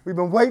 we've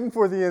been waiting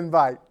for the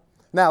invite.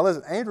 Now,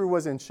 listen, Andrew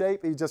was in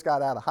shape. He just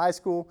got out of high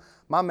school.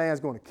 My man's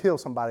going to kill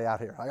somebody out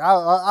here. Like,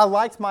 I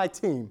liked my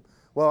team.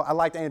 Well, I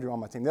liked Andrew on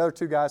my team. The other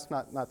 2 guys,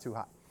 not too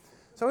hot.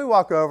 So we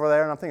walk over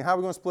there, and I'm thinking, how are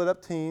we going to split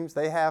up teams?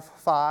 They have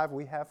 5.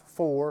 We have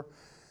 4.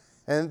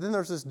 And then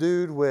there's this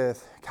dude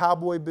with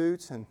cowboy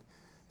boots and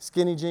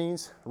skinny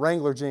jeans,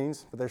 Wrangler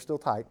jeans, but they're still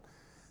tight.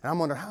 And I'm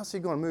wondering, how's he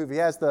going to move? He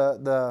has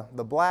the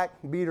black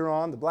beater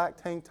on, the black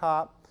tank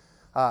top.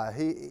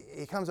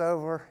 He comes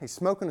over, he's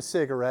smoking a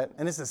cigarette,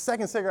 and it's the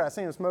second cigarette I've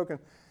seen him smoking.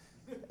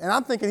 And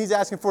I'm thinking he's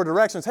asking for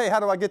directions. Hey, how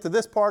do I get to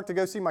this park to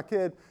go see my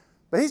kid?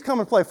 But he's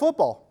coming to play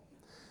football.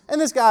 And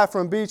this guy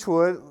from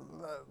Beechwood,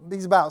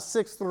 he's about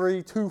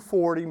 6'3",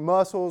 240,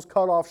 muscles,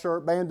 cut-off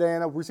shirt,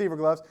 bandana, receiver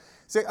gloves.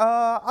 He's like,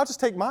 I'll just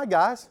take my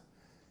guys,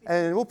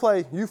 and we'll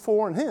play you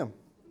 4 and him.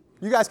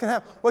 You guys can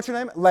have, what's your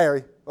name?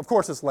 Larry. Of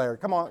course it's Larry.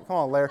 Come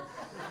on, Larry.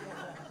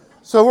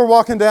 So we're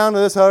walking down to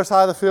this other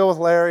side of the field with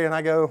Larry, and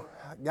I go,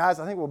 guys,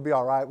 I think we'll be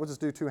all right. We'll just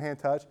do two-hand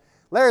touch.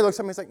 Larry looks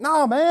at me and he's like,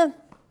 no, man,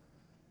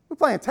 we're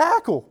playing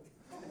tackle.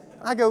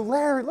 I go,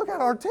 Larry, look at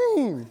our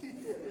team.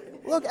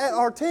 Look at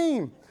our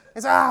team.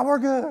 He said, we're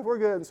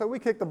good. And so we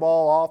kick the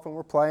ball off, and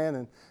we're playing,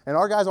 and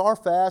our guys are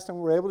fast, and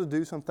we're able to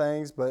do some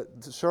things, but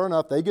sure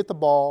enough, they get the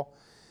ball,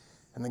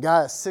 and the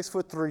guy at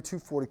 6'3",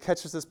 240,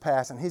 catches this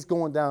pass, and he's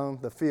going down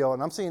the field,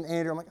 and I'm seeing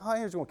Andrew. I'm like,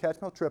 Andrew's going to catch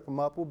him. He'll trip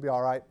him up. We'll be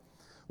all right.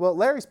 Well,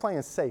 Larry's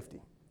playing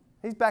safety.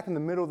 He's back in the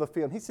middle of the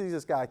field. And he sees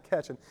this guy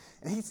catching,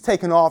 and he's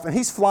taking off, and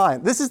he's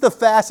flying. This is the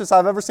fastest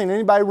I've ever seen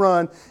anybody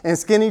run in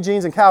skinny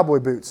jeans and cowboy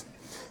boots.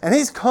 And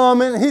he's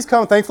coming.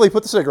 Thankfully, he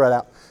put the cigarette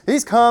out.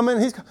 He's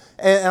coming.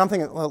 And I'm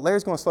thinking, well,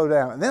 Larry's going to slow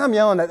down. And then I'm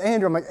yelling at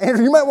Andrew. I'm like,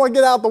 Andrew, you might want to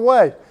get out of the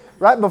way.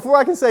 Right? Before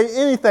I can say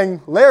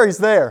anything, Larry's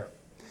there.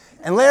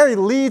 And Larry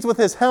leads with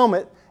his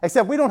helmet,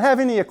 except we don't have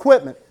any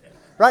equipment.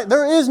 Right?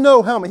 There is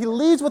no helmet. He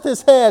leads with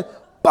his head.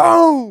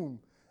 Boom!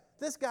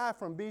 This guy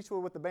from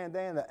Beechwood with the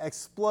bandana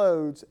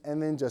explodes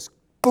and then just,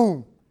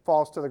 boom,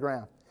 falls to the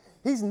ground.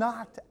 He's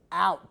knocked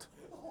out,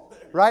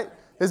 right?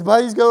 His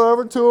buddies go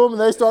over to him,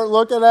 and they start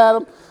looking at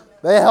him.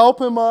 They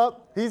help him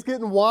up. He's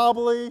getting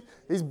wobbly.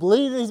 He's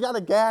bleeding. He's got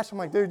a gash. I'm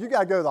like, dude, you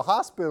got to go to the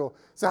hospital.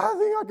 So I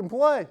think I can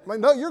play. I'm like,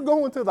 no, you're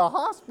going to the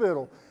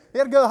hospital. He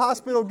had to go to the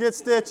hospital, get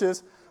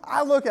stitches.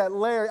 I look at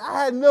Larry.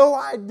 I had no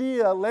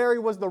idea Larry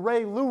was the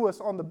Ray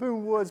Lewis on the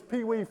Boone Woods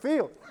Pee Wee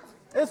field.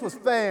 This was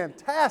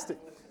fantastic.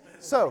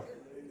 So,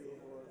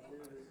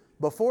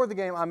 before the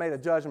game, I made a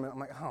judgment. I'm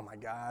like, oh my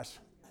gosh.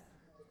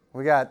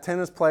 We got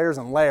tennis players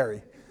and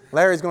Larry.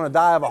 Larry's going to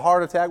die of a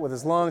heart attack with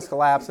his lungs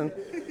collapsing.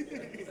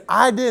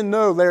 I didn't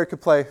know Larry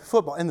could play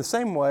football. In the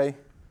same way,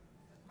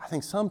 I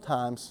think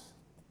sometimes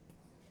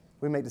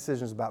we make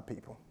decisions about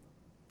people.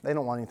 They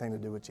don't want anything to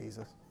do with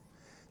Jesus.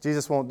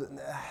 Jesus won't, and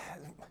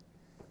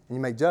you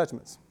make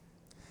judgments.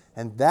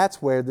 And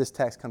that's where this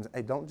text comes in.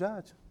 Hey, don't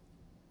judge.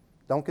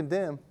 Don't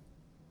condemn.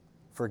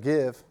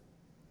 Forgive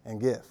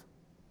and give.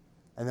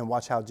 And then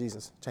watch how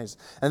Jesus changes.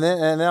 And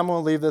then I'm going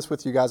to leave this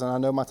with you guys, and I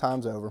know my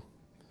time's over.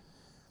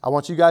 I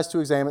want you guys to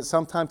examine it.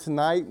 Sometime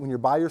tonight, when you're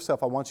by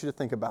yourself, I want you to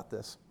think about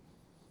this.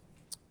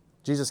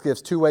 Jesus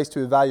gives two ways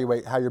to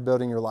evaluate how you're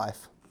building your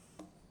life.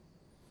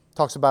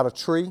 Talks about a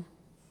tree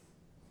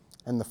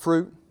and the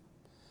fruit.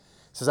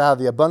 It says, out of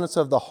the abundance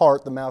of the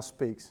heart, the mouth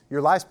speaks.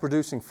 Your life's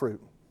producing fruit.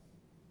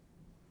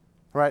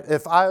 Right?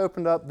 If I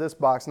opened up this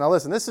box, now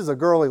listen, this is a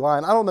girly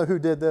lion. I don't know who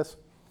did this,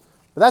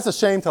 but that's a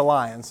shame to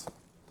lions.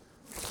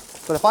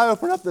 But if I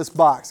open up this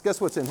box, guess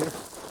what's in here?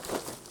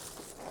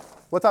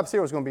 What type of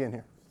cereal is going to be in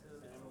here?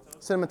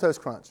 Cinnamon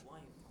Toast Crunch.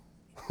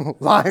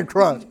 Lion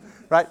Crunch.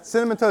 Right?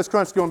 Cinnamon Toast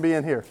Crunch is going to be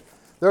in here.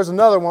 There's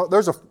another one.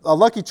 There's a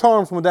Lucky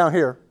Charms one down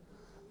here.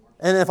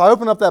 And if I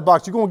open up that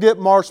box, you're going to get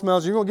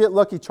marshmallows. You're going to get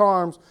Lucky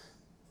Charms.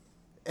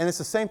 And it's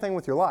the same thing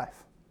with your life.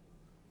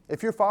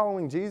 If you're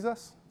following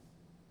Jesus,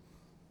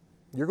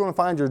 you're going to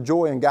find your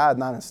joy in God,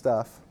 not in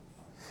stuff.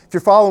 If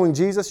you're following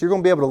Jesus, you're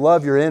going to be able to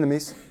love your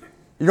enemies.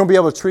 You're going to be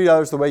able to treat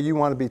others the way you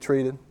want to be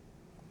treated.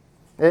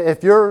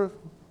 If you're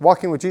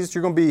walking with Jesus,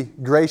 you're going to be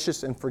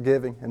gracious and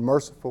forgiving and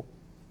merciful.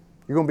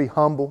 You're going to be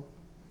humble.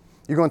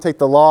 You're going to take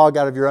the log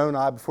out of your own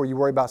eye before you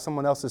worry about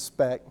someone else's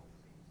speck.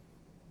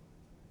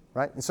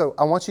 Right? And so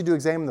I want you to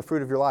examine the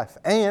fruit of your life.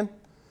 And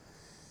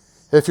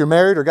if you're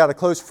married or got a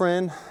close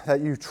friend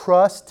that you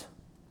trust,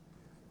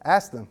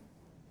 ask them.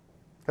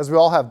 Because we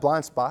all have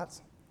blind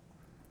spots.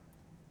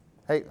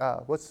 Hey,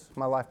 what's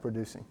my life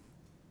producing?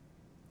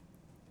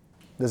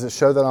 Does it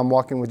show that I'm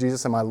walking with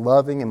Jesus? Am I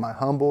loving? Am I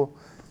humble?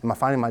 Am I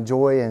finding my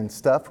joy in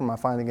stuff? Or am I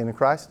finding it in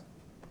Christ?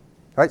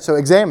 All right, so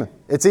examine.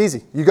 It's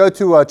easy. You go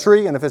to a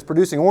tree, and if it's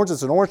producing oranges,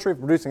 it's an orange tree. If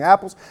it's producing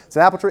apples, it's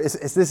an apple tree. This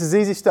is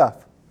easy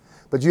stuff.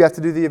 But you have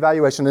to do the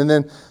evaluation. And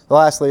then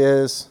lastly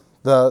is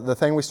the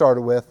thing we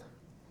started with.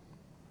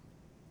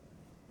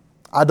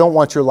 I don't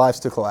want your lives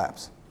to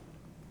collapse.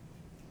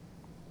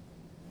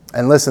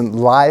 And listen,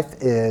 life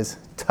is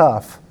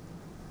tough,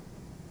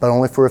 but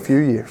only for a few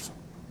years.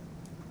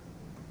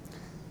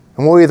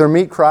 And we'll either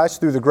meet Christ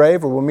through the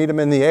grave or we'll meet Him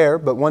in the air,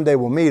 but one day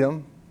we'll meet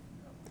Him.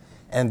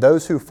 And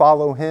those who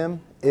follow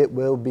Him, it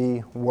will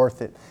be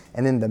worth it.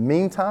 And in the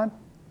meantime,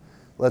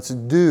 let's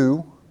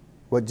do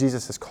what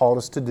Jesus has called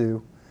us to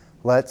do.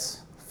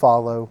 Let's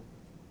follow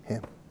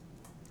Him.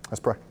 Let's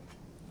pray.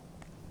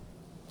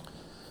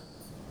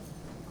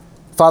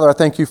 Father, I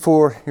thank You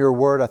for Your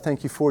word. I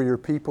thank You for Your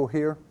people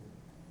here.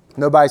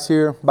 Nobody's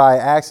here by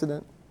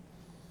accident.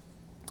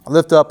 I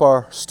lift up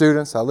our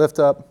students. I lift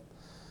up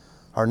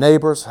our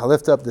neighbors. I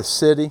lift up the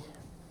city.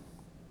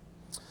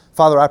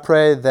 Father, I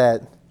pray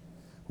that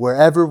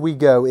wherever we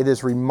go, it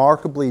is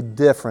remarkably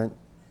different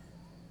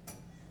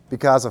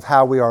because of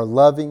how we are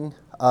loving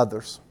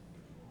others.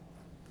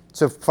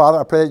 So, Father,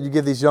 I pray that You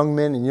give these young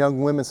men and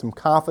young women some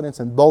confidence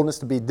and boldness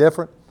to be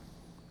different.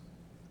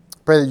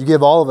 I pray that You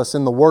give all of us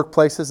in the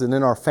workplaces and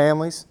in our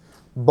families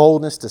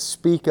boldness to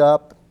speak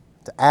up,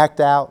 to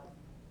act out.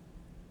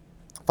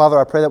 Father,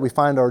 I pray that we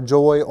find our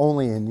joy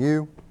only in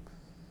You.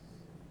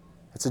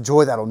 It's a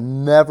joy that'll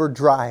never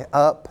dry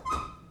up.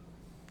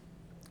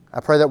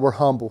 I pray that we're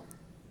humble.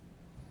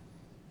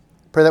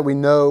 Pray that we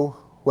know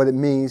what it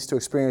means to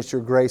experience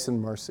your grace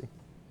and mercy.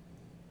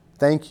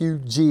 Thank you,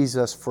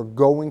 Jesus, for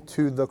going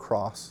to the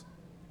cross.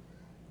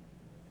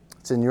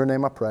 It's in your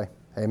name I pray.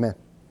 Amen.